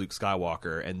made with Luke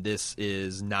Skywalker, and this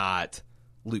is not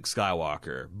Luke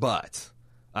Skywalker, but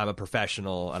I'm a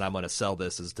professional, and I'm going to sell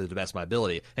this as to the best of my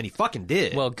ability. And he fucking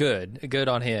did. Well, good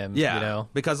on him. Yeah, you know?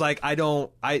 because, like, I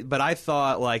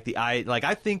thought, like,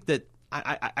 I think that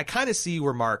I kind of see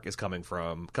where Mark is coming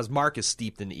from, because Mark is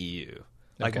steeped in the EU.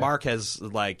 Like, Mark has,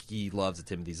 like, he loves the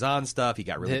Timothy Zahn stuff. He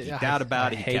got really geeked out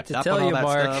about it. He kept up on all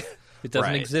that stuff. It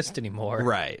doesn't exist anymore.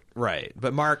 Right.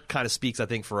 But Mark kind of speaks, I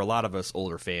think, for a lot of us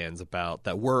older fans about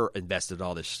that we're invested in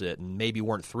all this shit and maybe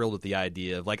weren't thrilled with the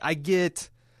idea of, like, I get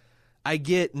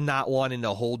not wanting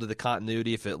to hold to the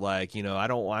continuity if it, like, you know, I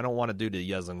don't want to do the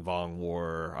Yuzhong Vong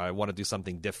War. I want to do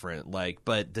something different. Like,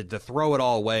 but to throw it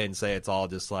all away and say it's all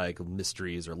just like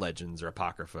mysteries or legends or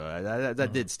apocrypha,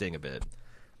 that did sting a bit.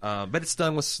 But it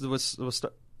stung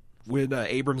when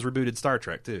Abrams rebooted Star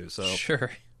Trek too. So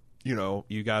sure, you know,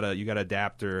 you gotta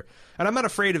adapt and I'm not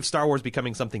afraid of Star Wars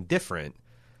becoming something different.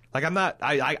 Like, I'm not.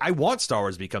 I want Star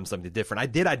Wars to become something different. I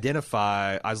did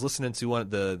identify. I was listening to one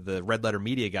of the Red Letter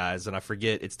Media guys, and I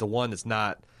forget. It's the one that's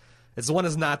not. It's the one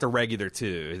that's not the regular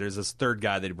two. There's this third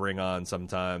guy they bring on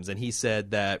sometimes, and he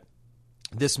said that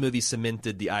this movie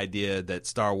cemented the idea that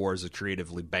Star Wars is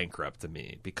creatively bankrupt to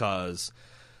me, because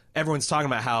everyone's talking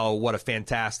about what a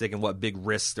fantastic and what big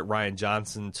risks that Rian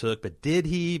Johnson took, but did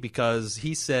he? Because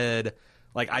he said,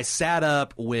 like, I sat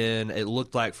up when it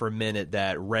looked like for a minute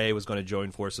that Rey was going to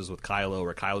join forces with Kylo,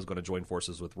 or Kylo was going to join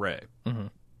forces with Rey. Mm-hmm.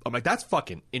 I'm like, that's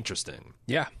fucking interesting.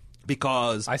 Yeah.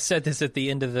 Because I said this at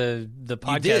the end of the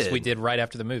podcast we did right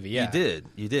after the movie. Yeah,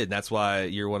 you did. And that's why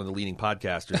you're one of the leading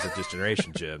podcasters of this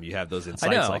generation, Jim. You have those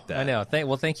insights like that. I know.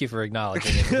 Thank you for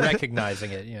acknowledging it, and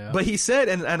recognizing it. You know. But he said,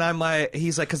 and I'm like,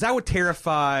 he's like, because that would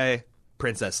terrify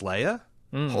Princess Leia.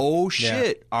 Oh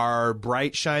shit! Yeah. Our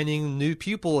bright, shining new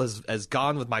pupil has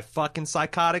gone with my fucking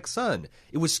psychotic son.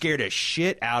 It was scared as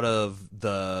shit out of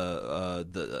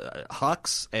the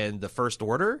Hux and the First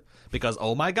Order, because,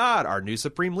 oh my god, our new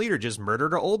supreme leader just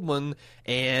murdered our old one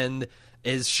and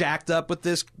is shacked up with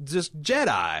this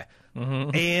Jedi.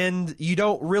 Mm-hmm. And you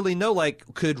don't really know,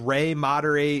 like, could Rey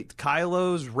moderate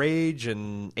Kylo's rage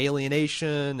and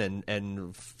alienation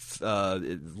and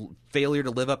failure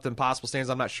to live up to impossible standards?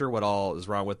 I'm not sure what all is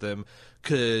wrong with him.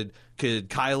 Could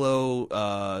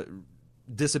Kylo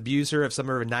disabuse her of some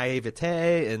of her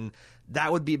naivete? And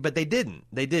that would be, but they didn't.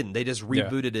 They just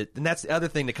rebooted it. And that's the other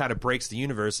thing that kind of breaks the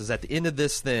universe, is at the end of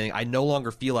this thing, I no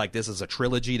longer feel like this is a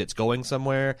trilogy that's going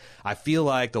somewhere. I feel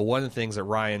like the one of the things that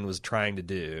Ryan was trying to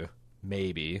do,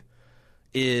 maybe,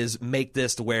 is make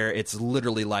this to where it's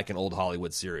literally like an old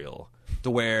Hollywood serial,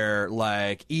 to where,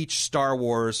 like, each Star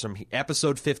Wars from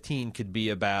episode 15 could be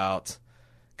about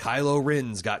Kylo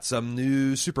Ren's got some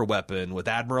new super weapon with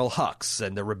Admiral Hux,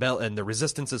 and the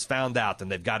Resistance has found out and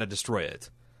they've got to destroy it.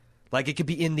 Like, it could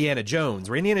be Indiana Jones,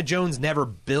 where Indiana Jones never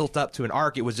built up to an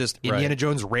arc. It was just Indiana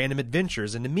Jones' random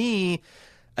adventures. And to me,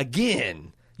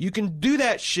 again, you can do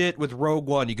that shit with Rogue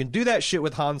One. You can do that shit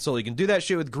with Han Solo. You can do that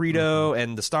shit with Greedo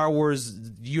and the Star Wars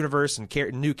universe and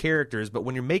new characters. But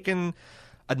when you're making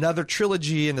another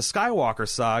trilogy in the Skywalker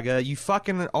saga, you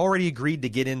fucking already agreed to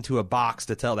get into a box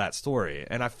to tell that story.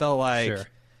 And I felt like... Sure.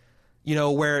 You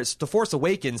know, whereas The Force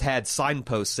Awakens had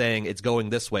signposts saying it's going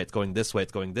this way, it's going this way,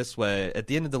 it's going this way. At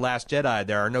the end of The Last Jedi,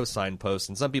 there are no signposts,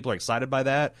 and some people are excited by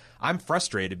that. I'm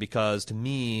frustrated because, to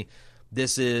me,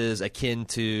 this is akin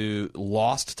to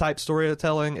Lost type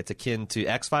storytelling. It's akin to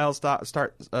X-Files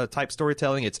type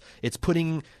storytelling. It's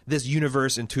putting this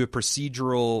universe into a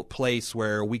procedural place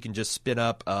where we can just spin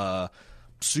up a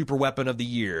super weapon of the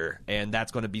year, and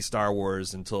that's going to be Star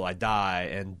Wars until I die.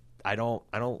 And I don't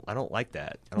like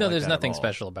that. No, there's nothing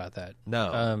special about that.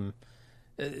 No.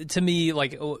 To me,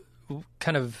 like,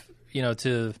 kind of, you know,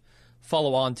 to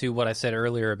follow on to what I said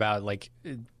earlier about, like,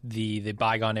 the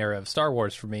bygone era of Star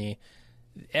Wars, for me,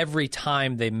 every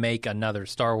time they make another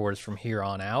Star Wars from here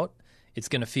on out, it's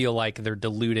going to feel like they're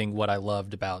diluting what I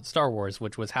loved about Star Wars,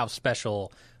 which was how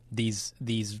special these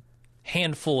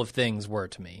handful of things were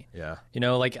to me. Yeah. You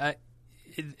know, like,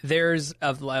 there's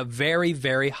a very,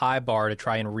 very high bar to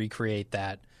try and recreate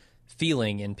that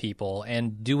feeling in people,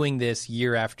 and doing this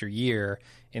year after year,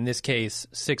 in this case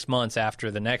 6 months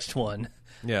after the next one.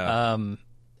 Yeah.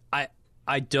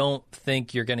 I don't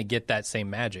think you're going to get that same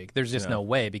magic. There's just no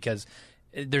way, because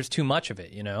there's too much of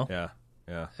it, you know?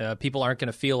 Yeah. People aren't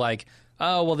going to feel like,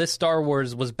 oh, well, this Star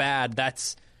Wars was bad,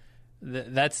 that's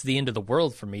the end of the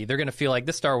world for me. They're going to feel like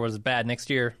this Star Wars is bad. Next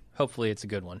year, hopefully it's a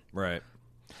good one. Right.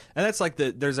 And that's like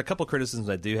there's a couple criticisms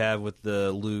I do have with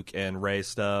the Luke and Rey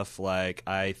stuff. Like,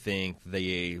 I think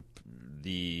the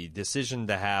decision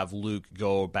to have Luke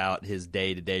go about his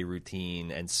day-to-day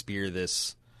routine and spear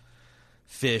this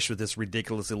fish with this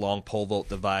ridiculously long pole vault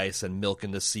device and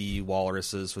milking the sea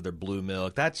walruses for their blue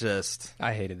milk, that just...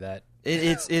 I hated that.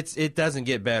 It doesn't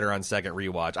get better on second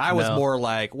rewatch. I was more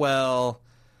like, well...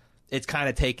 It's kind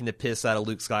of taking the piss out of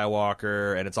Luke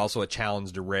Skywalker, and it's also a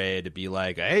challenge to Rey to be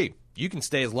like, hey, you can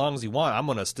stay as long as you want. I'm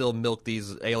going to still milk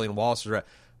these alien walrus.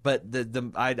 But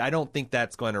I don't think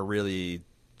that's going to really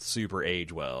super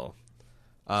age well.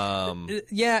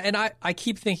 Yeah, and I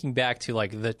keep thinking back to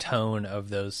like the tone of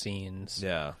those scenes.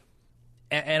 Yeah.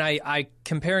 And I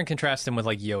compare and contrast them with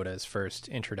like Yoda's first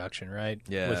introduction, right?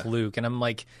 Yeah. With Luke. And I'm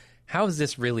like, how is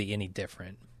this really any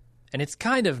different? And it's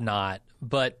kind of not,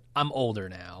 but I'm older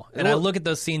now. And I look at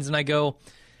those scenes and I go,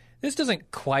 this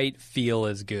doesn't quite feel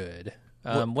as good.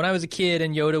 When I was a kid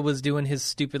and Yoda was doing his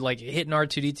stupid, like, hitting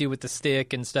R2-D2 with the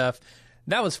stick and stuff,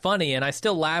 that was funny. And I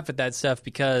still laugh at that stuff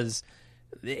because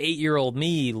the 8-year-old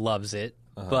me loves it.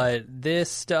 But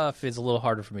this stuff is a little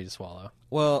harder for me to swallow.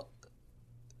 Well,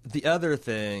 the other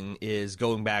thing is,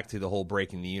 going back to the whole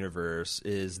breaking the universe,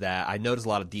 is that I noticed a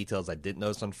lot of details I didn't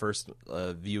notice on first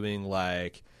viewing.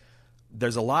 Like,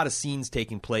 there's a lot of scenes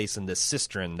taking place in this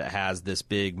cistern that has this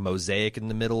big mosaic in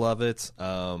the middle of it.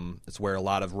 It's where a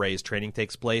lot of Rey's training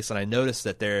takes place. And I noticed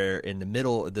that there in the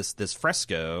middle of this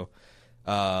fresco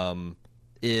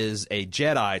is a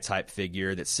Jedi type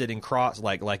figure that's sitting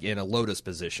like in a lotus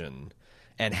position.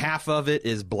 And half of it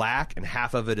is black and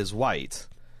half of it is white.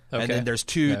 Okay. And then there's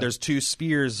two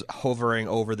spears hovering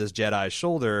over this Jedi's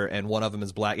shoulder, and one of them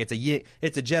is black. It's a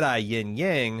Jedi yin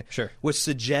yang, sure, which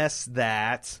suggests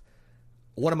that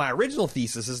one of my original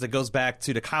theses that goes back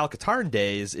to the Kyle Katarn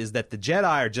days is that the Jedi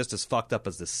are just as fucked up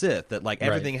as the Sith. That like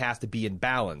everything has to be in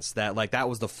balance. That like that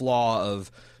was the flaw of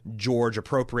George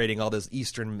appropriating all this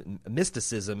Eastern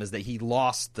mysticism, is that he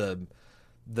lost the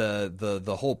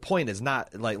whole point is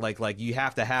not like you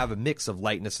have to have a mix of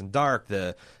lightness and dark,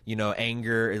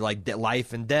 anger, like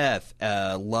life and death,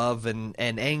 love and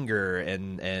anger,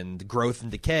 and growth and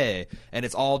decay, and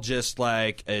it's all just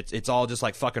like it's all just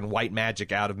like fucking white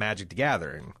magic out of Magic the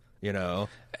Gathering, And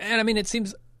I mean, it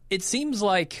seems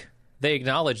like they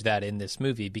acknowledge that in this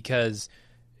movie because,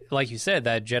 like you said,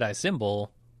 that Jedi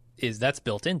symbol that's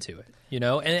built into it.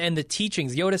 And the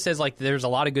teachings, Yoda says, like, there's a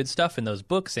lot of good stuff in those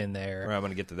books in there. Right, I'm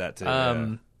going to get to that,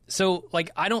 too. So,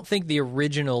 like, I don't think the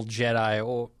original Jedi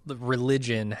or the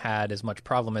religion had as much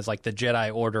problem as, like, the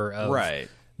Jedi Order of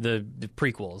the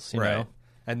prequels, you know?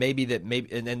 And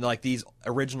and like these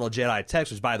original Jedi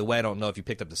texts, which, by the way, I don't know if you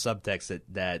picked up the subtext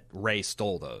that Rey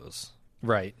stole those.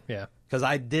 Right, yeah. Because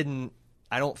I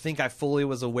don't think I fully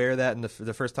was aware of that in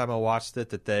the first time I watched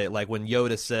it, that they, like, when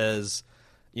Yoda says,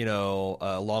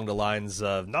 along the lines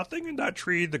of, nothing in that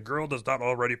tree the girl does not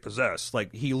already possess.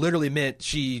 Like, he literally meant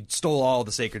she stole all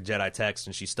the sacred Jedi texts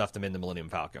and she stuffed them in the Millennium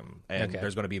Falcon. And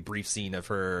there's going to be a brief scene of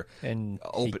her and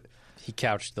he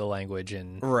couched the language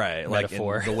in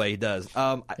metaphor. Like in the way he does.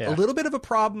 A little bit of a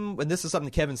problem, and this is something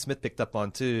Kevin Smith picked up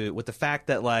on too, with the fact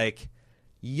that, like,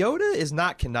 Yoda is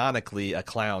not canonically a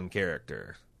clown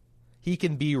character. He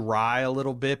can be wry a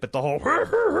little bit, but the whole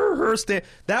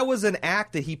that was an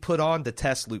act that he put on to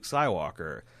test Luke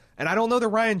Skywalker. And I don't know that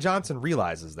Rian Johnson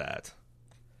realizes that.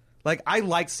 Like, I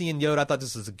like seeing Yoda. I thought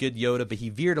this was a good Yoda, but he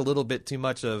veered a little bit too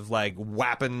much of, like,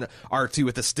 whapping R2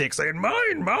 with a stick, saying,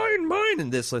 mine, mine, mine,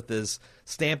 and this with his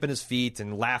stamping his feet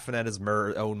and laughing at his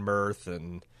own mirth,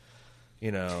 and,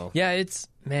 Yeah, it's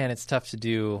tough to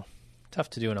do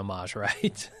an homage,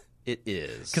 right? It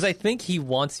is. Because I think he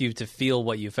wants you to feel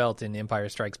what you felt in Empire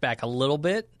Strikes Back a little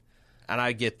bit. And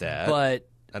I get that.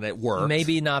 And it works.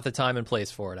 Maybe not the time and place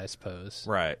for it, I suppose.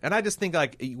 Right. And I just think,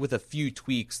 like, with a few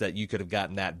tweaks that you could have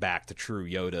gotten that back to true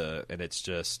Yoda, and it's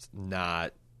just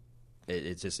not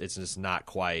it's just not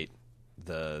quite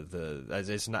it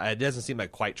doesn't seem like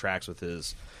it quite tracks with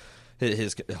his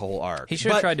whole arc. He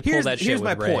should have tried to pull that shit here's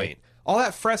with my Rey. point. All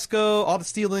that fresco, all the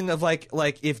stealing of, like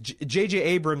if J.J.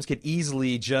 Abrams could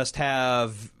easily just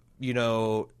have,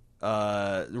 Rey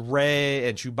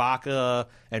and Chewbacca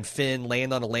and Finn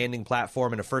land on a landing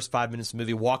platform in the first 5 minutes of the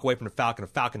movie, walk away from the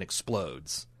Falcon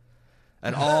explodes.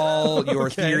 And all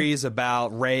your theories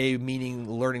about Rey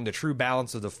learning the true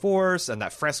balance of the Force and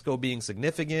that fresco being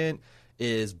significant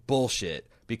is bullshit.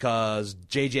 Because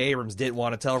J.J. Abrams didn't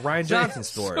want to tell Rian Johnson's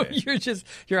story. So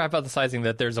you're hypothesizing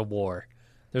that there's a war.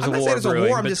 There's I'm a not war saying there's a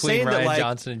war. I'm between just saying Rian that, like,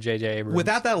 Johnson and J.J. Abrams.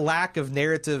 Without that lack of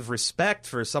narrative respect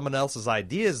for someone else's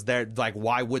ideas, like,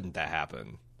 why wouldn't that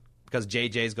happen? Because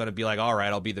J.J.'s going to be like, all right,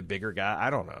 I'll be the bigger guy. I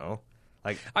don't know.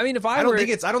 Like, I mean, I don't think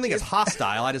it's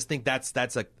hostile. I just think that's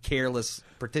a careless,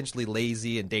 potentially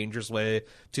lazy and dangerous way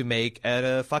to make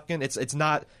a fucking. It's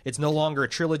no longer a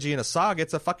trilogy and a saga.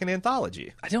 It's a fucking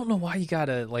anthology. I don't know why you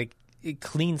gotta, like,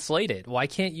 clean slate it. Why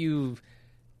can't you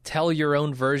tell your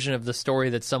own version of the story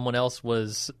that someone else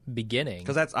was beginning?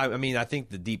 Because I think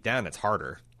that deep down it's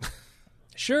harder.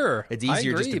 Sure, it's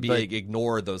easier just to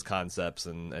ignore those concepts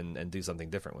and do something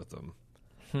different with them.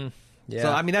 Yeah.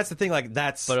 So I mean, that's the thing. Like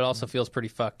that's, but it also feels pretty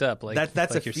fucked up. Like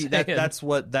that's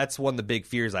like that's one of the big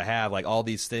fears I have. Like all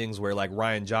these things where like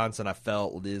Rian Johnson, I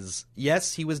felt is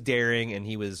yes, he was daring and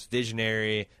he was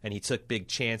visionary and he took big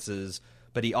chances.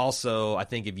 But he also, I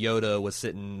think, if Yoda was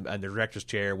sitting in the director's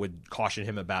chair, would caution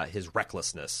him about his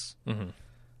recklessness.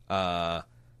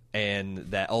 And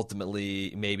that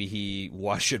ultimately maybe he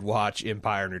should watch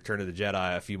Empire and Return of the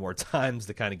Jedi a few more times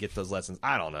to kind of get those lessons.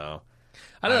 I don't know.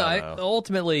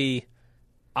 Ultimately,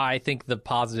 I think the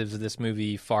positives of this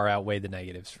movie far outweigh the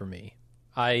negatives for me.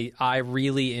 I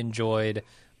really enjoyed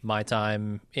my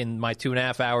time in my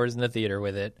 2.5 hours in the theater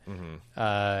with it.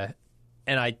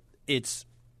 And it's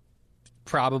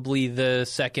probably the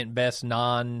second best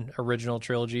non-original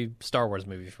trilogy Star Wars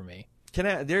movie for me.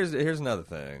 Here's another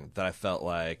thing that I felt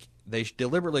like they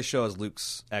deliberately show us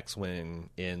Luke's X-wing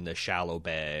in the shallow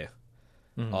bay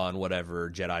on whatever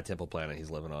Jedi temple planet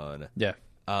he's living on. Yeah,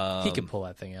 he can pull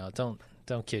that thing out.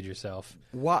 Don't kid yourself.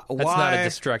 Why? That's not a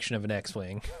destruction of an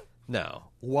X-wing. No.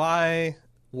 Why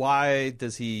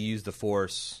does he use the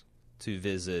Force to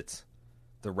visit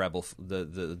the rebel,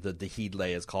 the Heed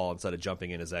Leia's call instead of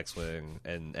jumping in his X-wing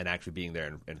and actually being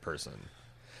there in person?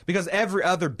 Because every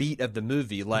other beat of the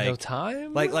movie, like no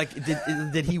time,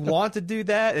 did he want to do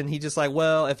that? And he just like,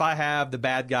 well, if I have the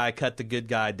bad guy cut the good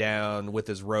guy down with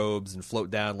his robes and float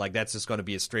down, like that's just going to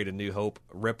be a straight A New Hope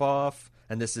ripoff,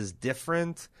 and this is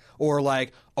different. Or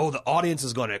like, oh, the audience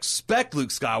is going to expect Luke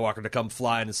Skywalker to come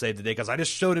flying and save the day because I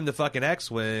just showed him the fucking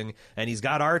X-wing and he's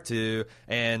got R2,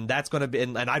 and that's going to be,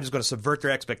 and I'm just going to subvert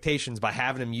their expectations by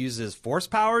having him use his Force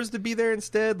powers to be there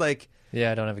instead. Like,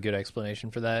 yeah, I don't have a good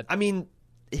explanation for that. I mean,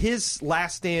 his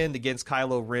last stand against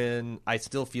Kylo Ren, I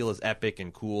still feel is epic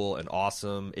and cool and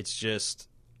awesome. It's just,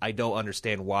 I don't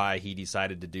understand why he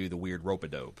decided to do the weird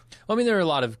rope-a-dope. Well, I mean, there are a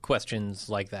lot of questions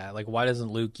like that. Like, why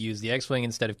doesn't Luke use the X-wing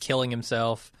instead of killing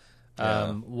himself?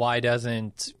 Why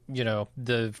doesn't,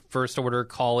 the First Order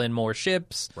call in more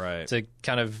ships to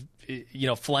kind of,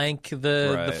 flank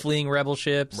the fleeing rebel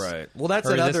ships? Right. Well,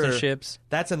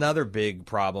 that's another big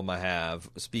problem I have,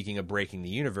 speaking of breaking the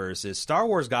universe, is Star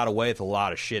Wars got away with a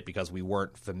lot of shit because we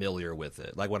weren't familiar with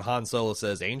it. Like when Han Solo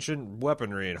says ancient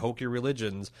weaponry and hokey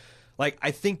religions, like I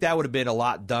think that would have been a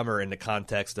lot dumber in the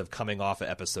context of coming off of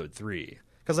Episode 3.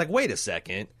 Because like, wait a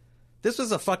second. This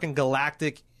was a fucking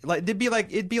galactic. Like it'd be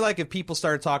like if people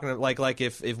started talking like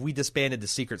if we disbanded the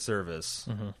Secret Service,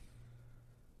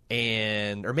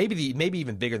 and or maybe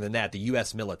even bigger than that, the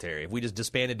U.S. military. If we just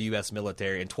disbanded the U.S.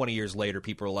 military, and 20 years later,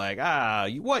 people are like,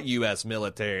 what U.S.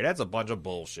 military? That's a bunch of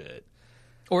bullshit.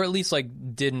 Or at least like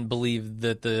didn't believe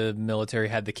that the military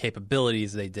had the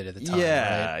capabilities they did at the time.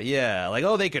 Yeah, right? Yeah. Like,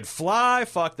 oh, they could fly.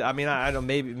 Fuck that. I mean, I don't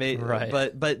maybe right.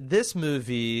 But this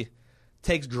movie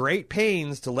takes great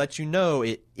pains to let you know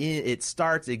it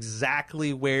starts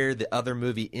exactly where the other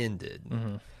movie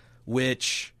ended,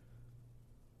 which,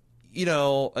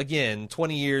 again,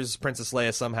 20 years Princess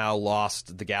Leia somehow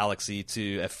lost the galaxy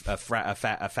to a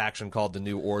faction called the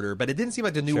New Order, but it didn't seem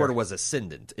like the New Order was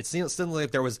ascendant. It seemed like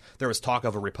there was talk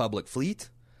of a Republic fleet,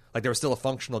 like there was still a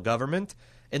functional government.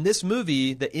 In this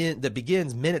movie that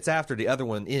begins minutes after the other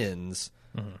one ends,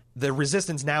 the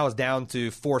Resistance now is down to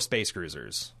 4 space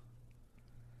cruisers.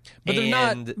 But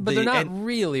they're not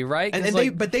really, right?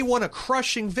 But they won a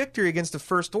crushing victory against the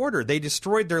First Order. They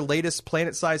destroyed their latest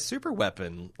planet-sized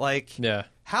superweapon. Like,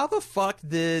 how the fuck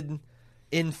did,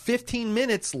 in 15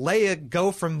 minutes, Leia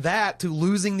go from that to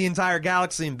losing the entire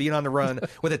galaxy and being on the run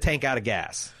with a tank out of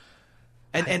gas?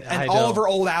 And all of her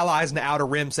old allies in the Outer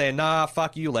Rim saying, nah,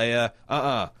 fuck you, Leia.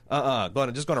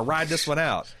 Just gonna ride this one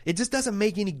out. It just doesn't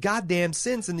make any goddamn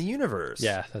sense in the universe.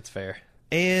 Yeah, that's fair.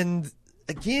 And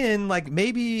again, like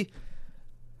maybe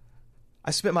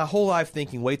I spent my whole life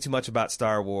thinking way too much about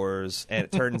Star Wars, and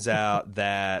it turns out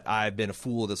that I've been a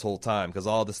fool this whole time because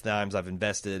all this times I've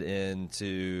invested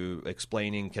into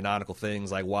explaining canonical things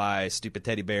like why stupid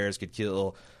teddy bears could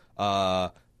kill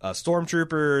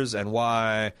stormtroopers and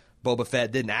why Boba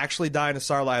Fett didn't actually die in a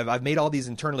Sarlacc. I've made all these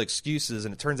internal excuses,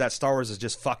 and it turns out Star Wars is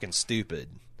just fucking stupid.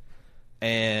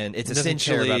 And it's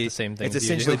essentially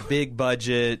big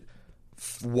budget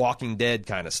Walking Dead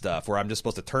kind of stuff where I'm just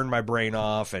supposed to turn my brain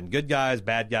off and good guys,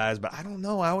 bad guys, but I don't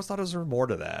know. I always thought there was more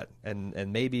to that,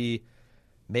 and maybe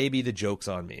the joke's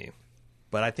on me,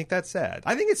 but I think that's sad.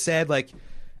 I think it's sad. Like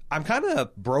I'm kind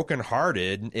of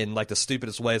brokenhearted in like the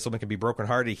stupidest way someone can be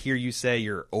brokenhearted to hear you say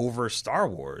you're over Star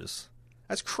Wars.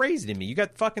 That's crazy to me. You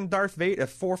got fucking Darth Vader, a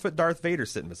 4-foot Darth Vader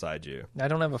sitting beside you. I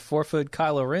don't have a 4-foot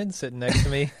Kylo Ren sitting next to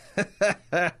me.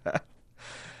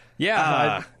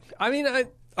 Yeah,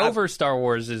 over Star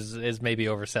Wars is maybe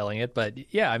overselling it,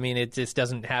 but yeah, I mean, it just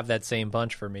doesn't have that same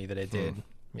punch for me that it did.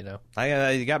 You know,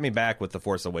 You got me back with The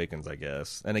Force Awakens, I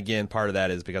guess. And again, part of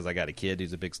that is because I got a kid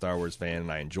who's a big Star Wars fan, and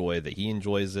I enjoy that he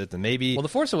enjoys it. And maybe, well, The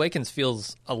Force Awakens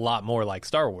feels a lot more like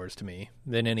Star Wars to me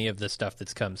than any of the stuff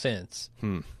that's come since. I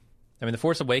mean, The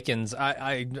Force Awakens,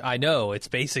 I know it's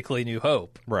basically New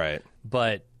Hope, right?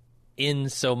 But in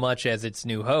so much as it's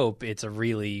New Hope, it's a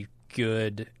really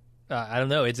good. I don't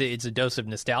know. It's a dose of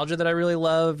nostalgia that I really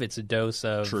love. It's a dose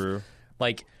of True,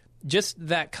 like. Just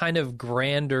that kind of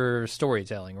grander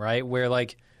storytelling, right? Where,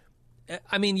 like,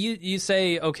 I mean, you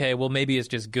say, okay, well, maybe it's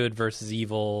just good versus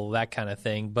evil, that kind of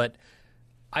thing. But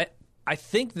I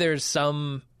think there's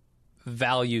some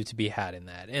value to be had in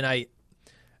that. And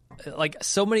like,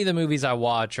 so many of the movies I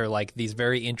watch are like these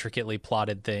very intricately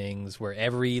plotted things where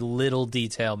every little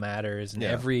detail matters and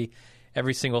every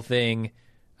single thing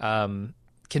can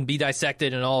be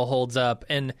dissected and all holds up.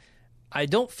 And I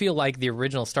don't feel like the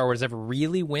original Star Wars ever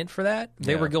really went for that.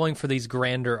 They were going for these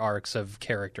grander arcs of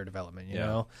character development, you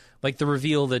know? Like the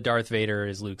reveal that Darth Vader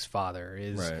is Luke's father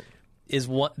is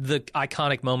what the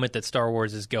iconic moment that Star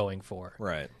Wars is going for.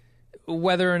 right.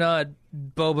 Whether or not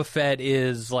Boba Fett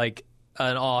is like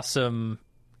an awesome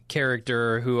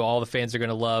character who all the fans are going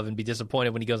to love and be disappointed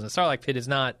when he goes in the Sarlacc pit is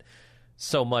not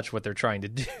so much what they're trying to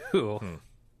do.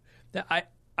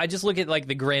 I just look at like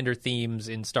the grander themes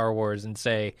in Star Wars and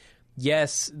say,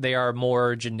 yes, they are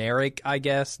more generic, I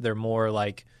guess. They're more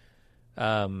like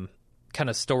kind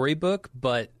of storybook,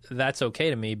 but that's okay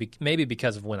to me, maybe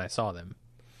because of when I saw them.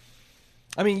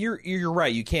 I mean, you're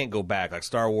right. You can't go back. Like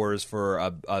Star Wars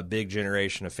for a big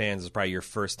generation of fans is probably your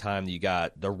first time that you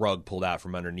got the rug pulled out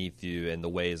from underneath you in the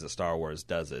ways that Star Wars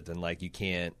does it. And like you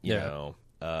can't, you know,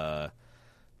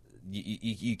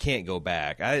 you can't go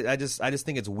back. I just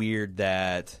think it's weird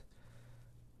that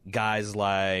guys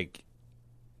like,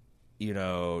 you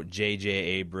know, J.J.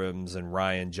 Abrams and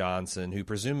Rian Johnson, who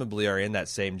presumably are in that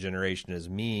same generation as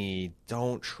me,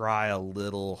 don't try a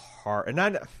little hard. And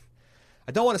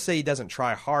I don't want to say he doesn't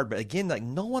try hard, but again, like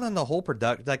no one on the whole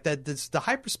production, like that, the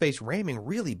hyperspace ramming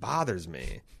really bothers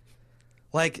me.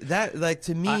 Like that, like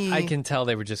to me, I can tell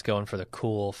they were just going for the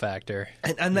cool factor.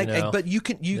 And like, but you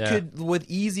could with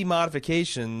easy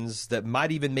modifications that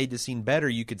might even made the scene better,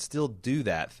 you could still do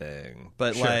that thing.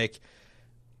 But like,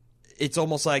 it's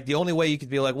almost like the only way you could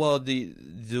be like, well, the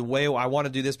way I want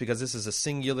to do this because this is a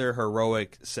singular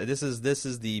heroic. This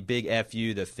is the big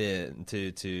fu to Finn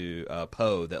to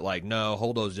Poe that like no,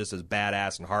 Holdo's just as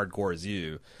badass and hardcore as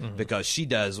you because she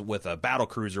does with a battle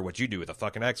cruiser what you do with a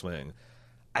fucking X-wing.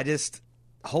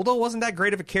 Holdo wasn't that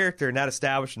great of a character and that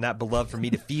established and that beloved for me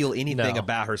to feel anything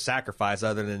about her sacrifice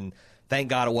other than thank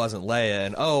God it wasn't Leia.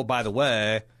 And oh, by the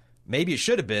way, maybe it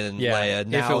should have been Leia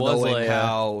now knowing Leia.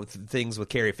 How things with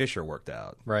Carrie Fisher worked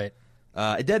out. Right.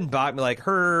 It didn't bother me. Like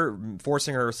her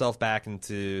forcing herself back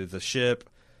into the ship,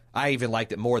 I even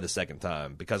liked it more the second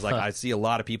time because like I see a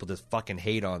lot of people just fucking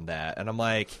hate on that. And I'm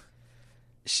like,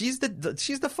 she's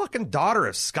the fucking daughter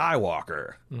of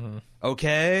Skywalker.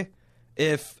 Okay?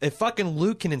 If fucking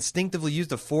Luke can instinctively use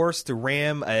the Force to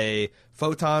ram a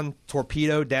photon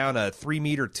torpedo down a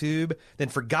 3-meter tube, then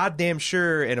for goddamn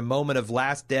sure, in a moment of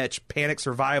last-ditch panic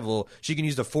survival, she can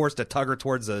use the Force to tug her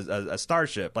towards a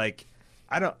starship. Like,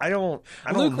 I don't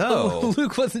know.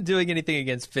 Luke wasn't doing anything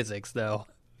against physics, though.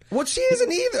 Well, she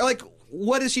isn't either. Like,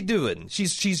 what is she doing?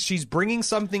 She's bringing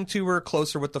something to her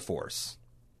closer with the Force.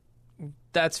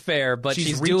 That's fair, but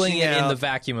she's doing it in the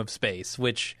vacuum of space,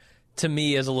 which to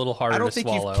me is a little harder to swallow.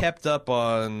 I don't think you've kept up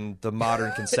on the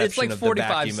modern conception it's like of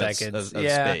 45 the vacuum seconds. of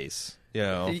space. You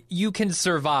know, you can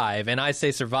survive, and I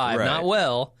say survive, not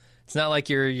well. It's not like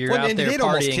you're out there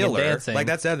partying and dancing. Like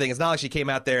that's the other thing. It's not like she came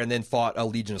out there and then fought a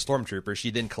legion of stormtroopers. She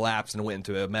then collapsed and went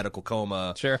into a medical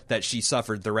coma that she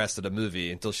suffered the rest of the movie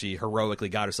until she heroically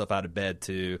got herself out of bed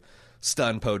to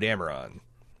stun Poe Dameron,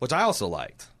 which I also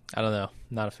liked. I don't know.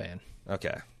 Not a fan.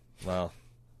 Okay. Well,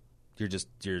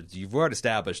 you've already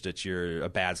established that you're a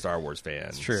bad Star Wars fan.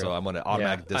 It's true. So I'm going to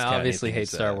automatically discount I obviously hate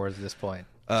so. Star Wars at this point.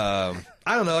 I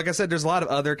don't know. Like I said, there's a lot of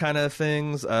other kind of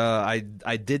things. I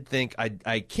did think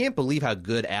I can't believe how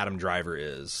good Adam Driver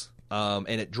is. And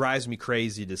it drives me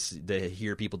crazy to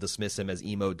hear people dismiss him as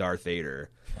emo Darth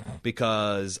Vader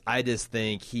because I just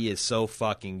think he is so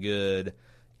fucking good.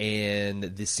 And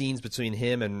the scenes between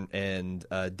him and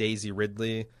Daisy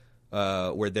Ridley,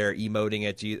 where they're emoting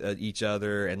at each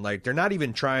other, and like they're not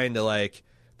even trying to like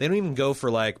they don't even go for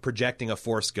like projecting a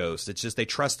Force ghost. It's just they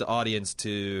trust the audience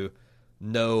to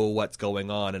know what's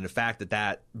going on, and the fact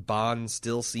that bond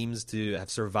still seems to have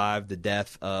survived the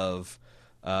death of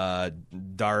Darth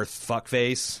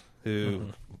Fuckface, who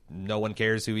no one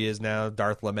cares who he is now,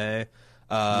 Darth LeMay.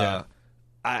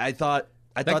 I thought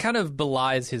That kind of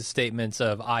belies his statements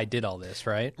of "I did all this,"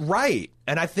 right? Right,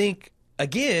 and I think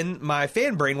again, my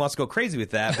fan brain wants to go crazy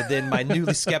with that, but then my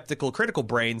newly skeptical, critical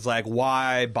brain's like,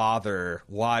 why bother?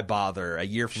 Why bother? A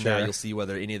year from now, you'll see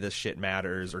whether any of this shit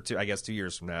matters, or 2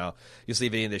 years from now, you'll see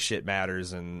if any of this shit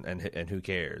matters, and who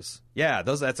cares? Yeah,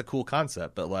 that's a cool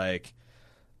concept, but like,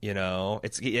 you know,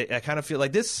 I kind of feel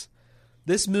like this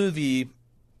movie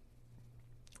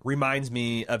reminds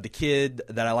me of the kid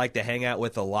that I like to hang out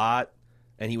with a lot,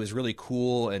 and he was really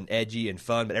cool and edgy and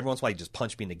fun, but every once in a while he just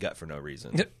punched me in the gut for no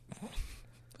reason.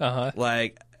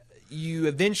 Like, you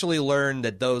eventually learn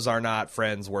that those are not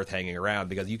friends worth hanging around,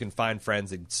 because you can find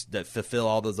friends that fulfill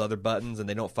all those other buttons and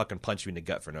they don't fucking punch you in the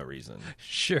gut for no reason.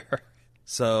 Sure.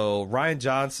 So Rian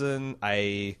Johnson,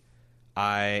 I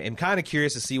am kind of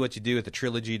curious to see what you do with the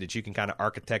trilogy that you can kind of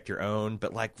architect your own,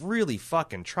 but like really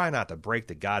fucking try not to break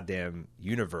the goddamn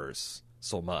universe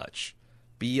so much.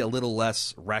 Be a little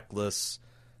less reckless.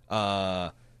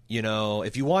 You know,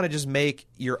 if you want to just make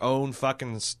your own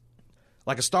fucking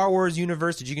like a Star Wars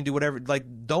universe that you can do whatever, like,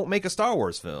 don't make a Star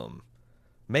Wars film.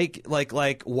 Make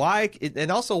like why,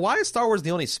 and also, why is Star Wars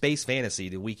the only space fantasy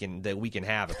that we can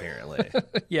have apparently?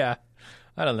 Yeah,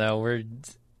 I don't know.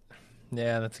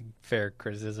 Yeah, that's a fair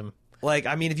criticism. Like,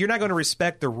 I mean, if you're not going to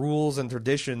respect the rules and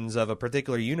traditions of a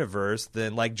particular universe,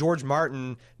 then like George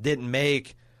Martin didn't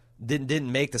make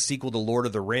the sequel to Lord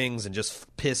of the Rings and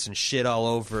just piss and shit all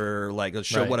over, like,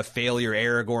 show what a failure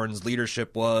Aragorn's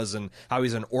leadership was and how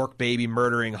he's an orc baby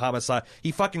murdering homicide.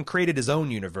 He fucking created his own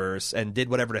universe and did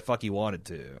whatever the fuck he wanted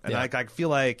to. And I feel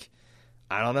like,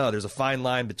 I don't know, there's a fine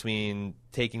line between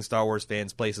taking Star Wars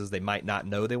fans places they might not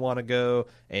know they want to go,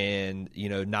 and, you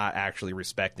know, not actually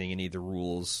respecting any of the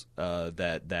rules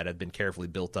that have been carefully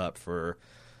built up for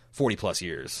 40 plus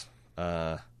years.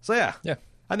 So yeah.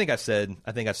 I think I've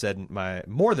said my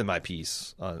more than my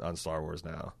piece on Star Wars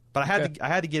now, but I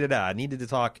had to get it out. I needed to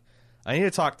talk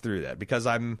through that, because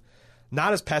I'm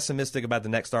not as pessimistic about the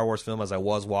next Star Wars film as I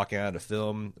was walking out of the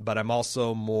film, but I'm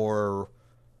also more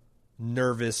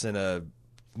nervous in a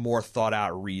more thought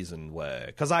out, reasoned way,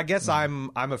 because I guess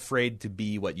I'm afraid to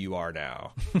be what you are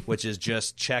now, which is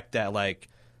just check that, like,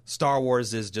 Star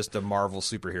Wars is just a Marvel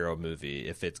superhero movie.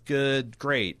 If it's good,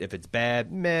 great. If it's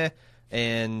bad, meh.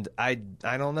 And I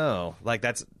don't know. Like,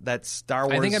 that's Star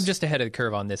Wars. I think I'm just ahead of the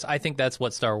curve on this. I think that's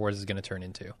what Star Wars is going to turn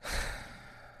into.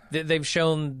 They've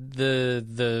shown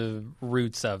the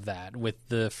roots of that with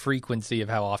the frequency of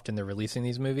how often they're releasing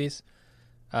these movies.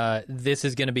 This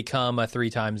is going to become a 3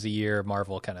 times a year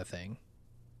Marvel kind of thing.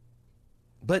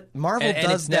 But Marvel does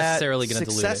it's that necessarily gonna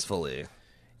successfully.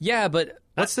 Yeah, but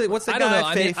what's the I guy? don't know.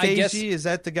 I mean, I guess, is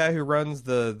that the guy who runs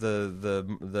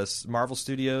the Marvel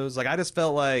Studios? Like, I just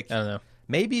felt like, I don't know.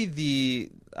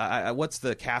 Maybe what's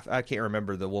the I can't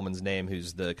remember the woman's name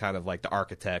who's the kind of like the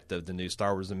architect of the new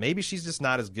Star Wars, and maybe she's just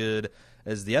not as good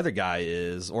as the other guy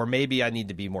is, or maybe I need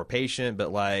to be more patient.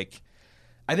 But like,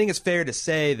 I think it's fair to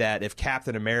say that if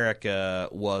Captain America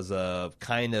was a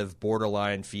kind of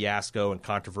borderline fiasco and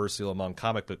controversial among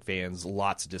comic book fans,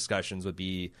 lots of discussions would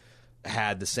be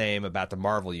had the same about the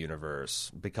Marvel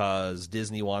universe, because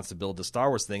Disney wants to build the Star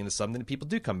Wars thing into something that people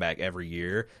do come back every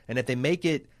year, and if they make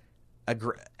it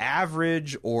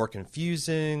average or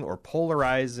confusing or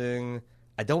polarizing,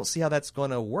 I don't see how that's going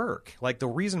to work. Like, the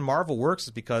reason Marvel works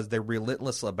is because they're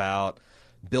relentless about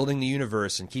building the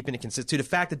universe and keeping it consistent, to the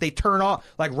fact that they turn off,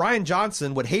 like, Rian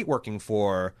Johnson would hate working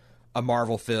for a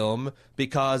Marvel film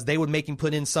because they would make him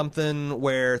put in something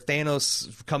where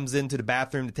Thanos comes into the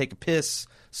bathroom to take a piss,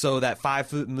 so that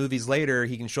 5 movies later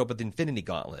he can show up with the Infinity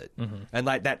Gauntlet. And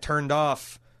like, that turned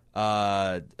off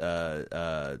Joss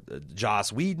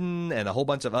Whedon and a whole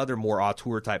bunch of other more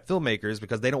auteur type filmmakers,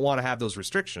 because they don't want to have those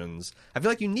restrictions. I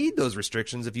feel like you need those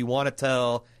restrictions if you want to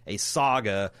tell a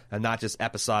saga and not just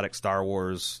episodic Star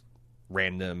Wars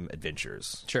random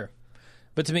adventures. Sure.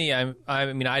 But to me, I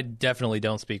mean, I definitely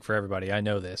don't speak for everybody. I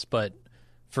know this, but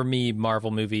for me,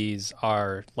 Marvel movies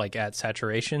are like at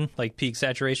saturation, like peak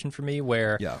saturation for me,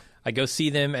 where I go see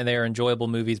them and they are enjoyable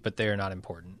movies, but they are not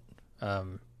important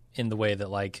in the way that,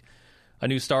 like, a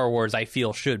new Star Wars I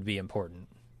feel should be important.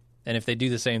 And if they do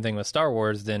the same thing with Star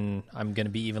Wars, then I'm going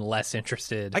to be even less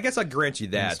interested. I guess I grant you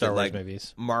that Star Wars like,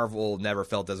 movies. Marvel never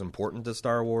felt as important to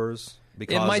Star Wars.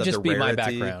 Because it might of just the be my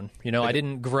rarity. background. You know, I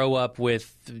didn't grow up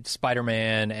with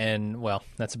Spider-Man and, well,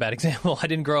 that's a bad example. I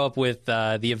didn't grow up with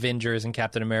the Avengers and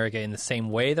Captain America in the same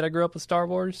way that I grew up with Star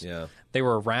Wars. Yeah. They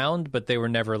were around, but they were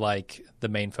never, like, the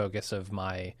main focus of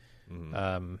my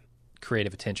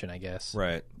creative attention, I guess.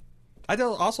 Right. I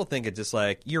don't also think it's just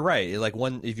like, you're right. Like,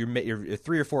 if you're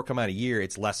 3 or 4 come out a year,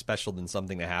 it's less special than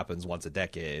something that happens once a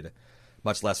decade,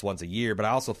 much less once a year. But I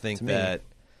also think that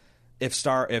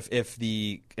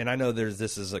and I know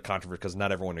this is a controversy because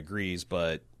not everyone agrees,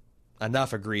 but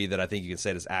enough agree that I think you can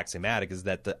say it as axiomatic, is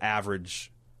that the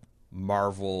average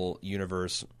Marvel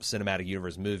universe, cinematic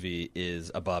universe movie is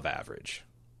above average.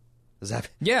 Does that?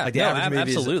 Yeah, like the average movie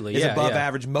absolutely. is yeah, above yeah.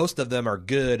 average. Most of them are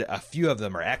good. A few of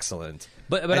them are excellent.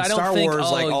 But and I don't Star think, Wars,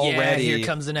 already... here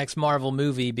comes the next Marvel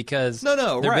movie, because there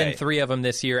have been 3 of them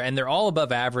this year, and they're all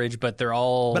above average, but they're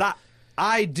all But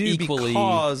I do, equally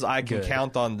because I can good.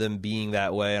 count on them being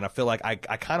that way, and I feel like I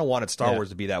kind of wanted Star Wars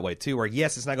to be that way too, where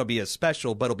yes, it's not going to be as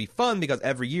special, but it'll be fun because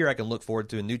every year I can look forward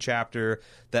to a new chapter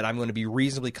that I'm going to be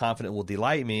reasonably confident will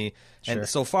delight me. Sure. And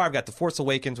so far I've got The Force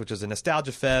Awakens, which is a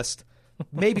nostalgia fest,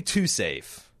 maybe too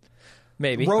safe.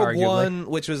 maybe Rogue arguably. One,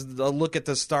 which was a look at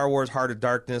the Star Wars Heart of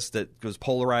Darkness that was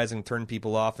polarizing, turned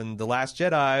people off, and The Last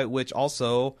Jedi, which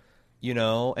also,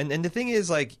 and the thing is,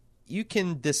 like, you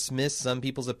can dismiss some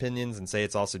people's opinions and say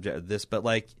it's all subjective, but,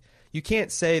 like, you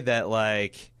can't say that,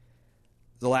 like,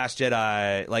 The Last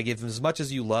Jedi, like, if as much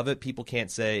as you love it, people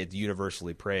can't say it's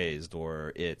universally praised,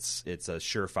 or it's a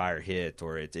surefire hit,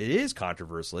 or it is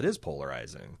controversial, it is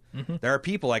polarizing. Mm-hmm. There are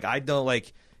people, like, I don't,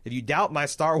 like... If you doubt my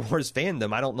Star Wars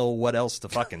fandom, I don't know what else to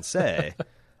fucking say.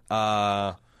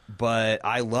 But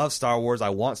I love Star Wars. I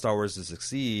want Star Wars to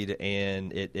succeed,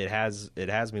 and it has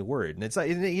me worried. And it's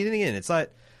like, and again, it's not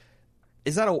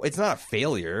a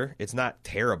failure. It's not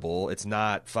terrible. It's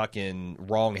not fucking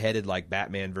wrong-headed like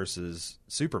Batman versus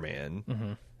Superman.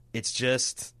 Mm-hmm. It's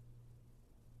just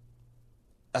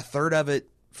a third of it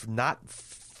not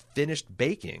finished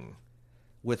baking,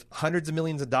 with hundreds of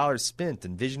millions of dollars spent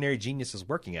and visionary geniuses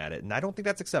working at it. And I don't think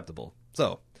that's acceptable.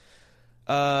 So,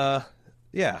 I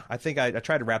think I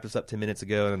tried to wrap this up 10 minutes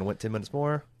ago and it went 10 minutes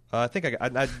more. I think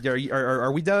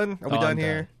are we done? Are we done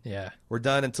here? Done. Yeah. We're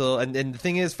done until, and the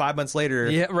thing is, 5 months later,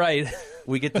 Yeah, right.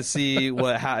 we get to see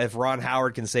if Ron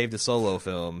Howard can save the Solo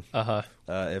film.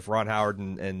 If Ron Howard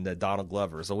and Donald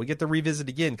Glover. So we get to revisit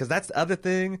again, because that's the other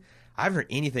thing. I haven't heard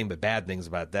anything but bad things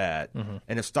about that. Mm-hmm.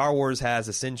 And if Star Wars has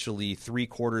essentially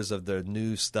 3/4 of the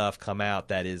new stuff come out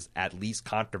that is at least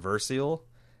controversial,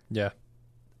 yeah,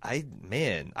 I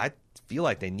feel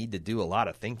like they need to do a lot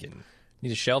of thinking. Need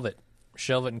to shelve it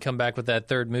and come back with that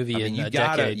third movie in a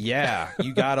decade. Yeah,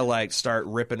 you gotta like start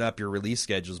ripping up your release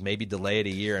schedules, maybe delay it a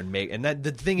year and that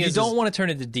the thing is, you don't want to turn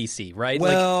into DC, right?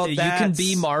 Well, like, you can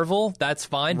be Marvel, that's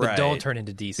fine, but right. Don't turn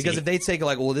into DC. Because if they take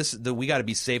like, well, we got to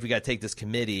be safe, we got to take this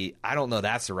committee. I don't know,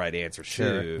 that's the right answer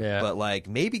too. Yeah. But like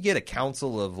maybe get a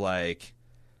council of like,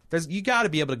 you got to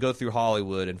be able to go through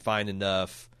Hollywood and find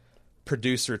enough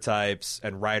producer types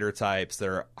and writer types that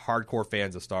are hardcore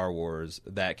fans of Star Wars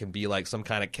that can be like some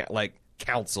kind of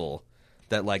council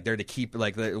that like they're to keep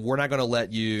like we're not going to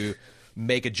let you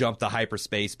make a jump to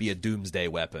hyperspace be a doomsday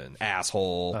weapon,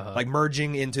 asshole. Like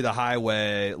merging into the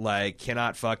highway like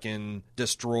cannot fucking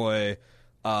destroy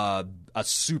a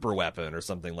super weapon or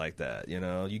something like that.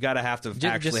 You got to have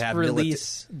actually just have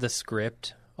release the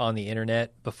script on the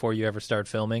internet before you ever start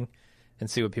filming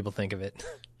and see what people think of it.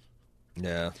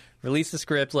 Yeah, release the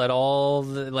script, let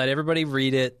everybody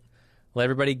read it. Let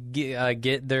everybody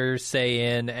get their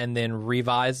say in, and then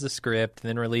revise the script, and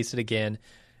then release it again.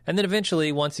 And then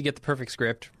eventually, once you get the perfect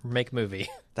script, make a movie.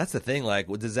 That's the thing. Like,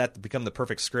 does that become the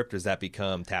perfect script, or does that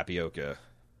become tapioca?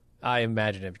 I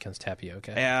imagine it becomes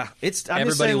tapioca. Yeah.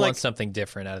 Everybody wants something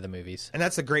different out of the movies. And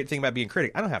that's the great thing about being a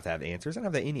critic. I don't have to have answers. I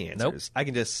don't have any answers. Nope. I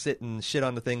can just sit and shit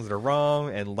on the things that are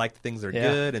wrong and like the things that are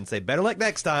good and say, better luck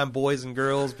next time, boys and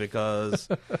girls, because...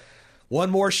 One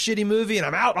more shitty movie, and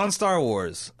I'm out on Star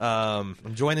Wars. I'm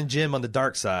joining Jim on the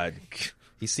dark side.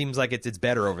 He seems like it's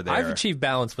better over there. I've achieved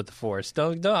balance with the Force.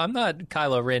 I'm not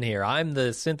Kylo Ren here. I'm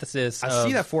the synthesis. I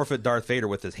see that 4-foot Darth Vader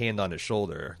with his hand on his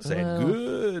shoulder,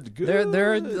 saying "Good."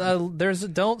 There's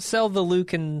don't sell the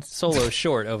Luke and Solo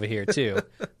short over here too.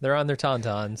 They're on their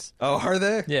tauntauns. Oh, are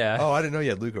they? Yeah. Oh, I didn't know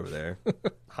you had Luke over there.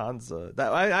 Hansa.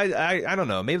 I don't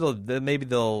know. Maybe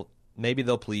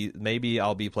they'll please. Maybe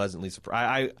I'll be pleasantly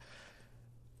surprised.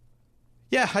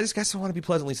 Yeah, I just guess I want to be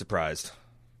pleasantly surprised.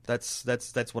 That's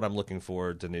what I'm looking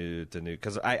forward to new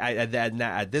because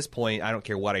at this point I don't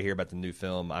care what I hear about the new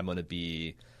film. I'm gonna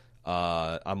be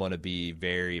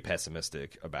very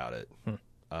pessimistic about it. And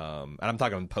I'm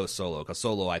talking post Solo, because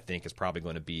Solo I think is probably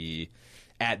going to be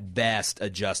at best a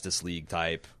Justice League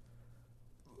type.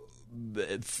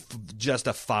 Just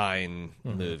a fine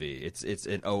movie.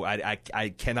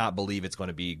 I cannot believe it's going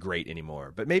to be great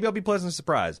anymore. But maybe I'll be pleasantly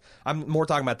surprised. I'm more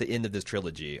talking about the end of this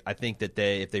trilogy. I think that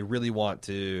if they really want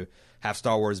to have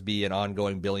Star Wars be an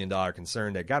ongoing billion-dollar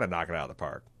concern, they got to knock it out of the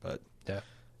park. But yeah,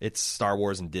 it's Star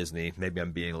Wars and Disney. Maybe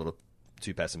I'm being a little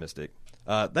too pessimistic.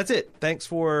 That's it. Thanks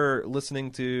for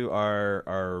listening to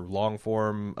our long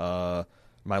form,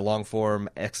 my long form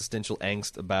existential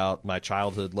angst about my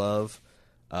childhood love.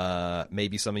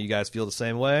 Maybe some of you guys feel the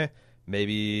same way.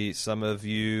 Maybe some of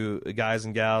you guys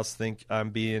and gals think I'm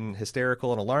being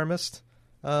hysterical and alarmist.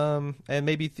 And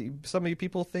maybe some of you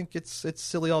people think it's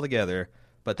silly altogether.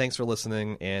 But thanks for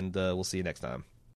listening, and we'll see you next time.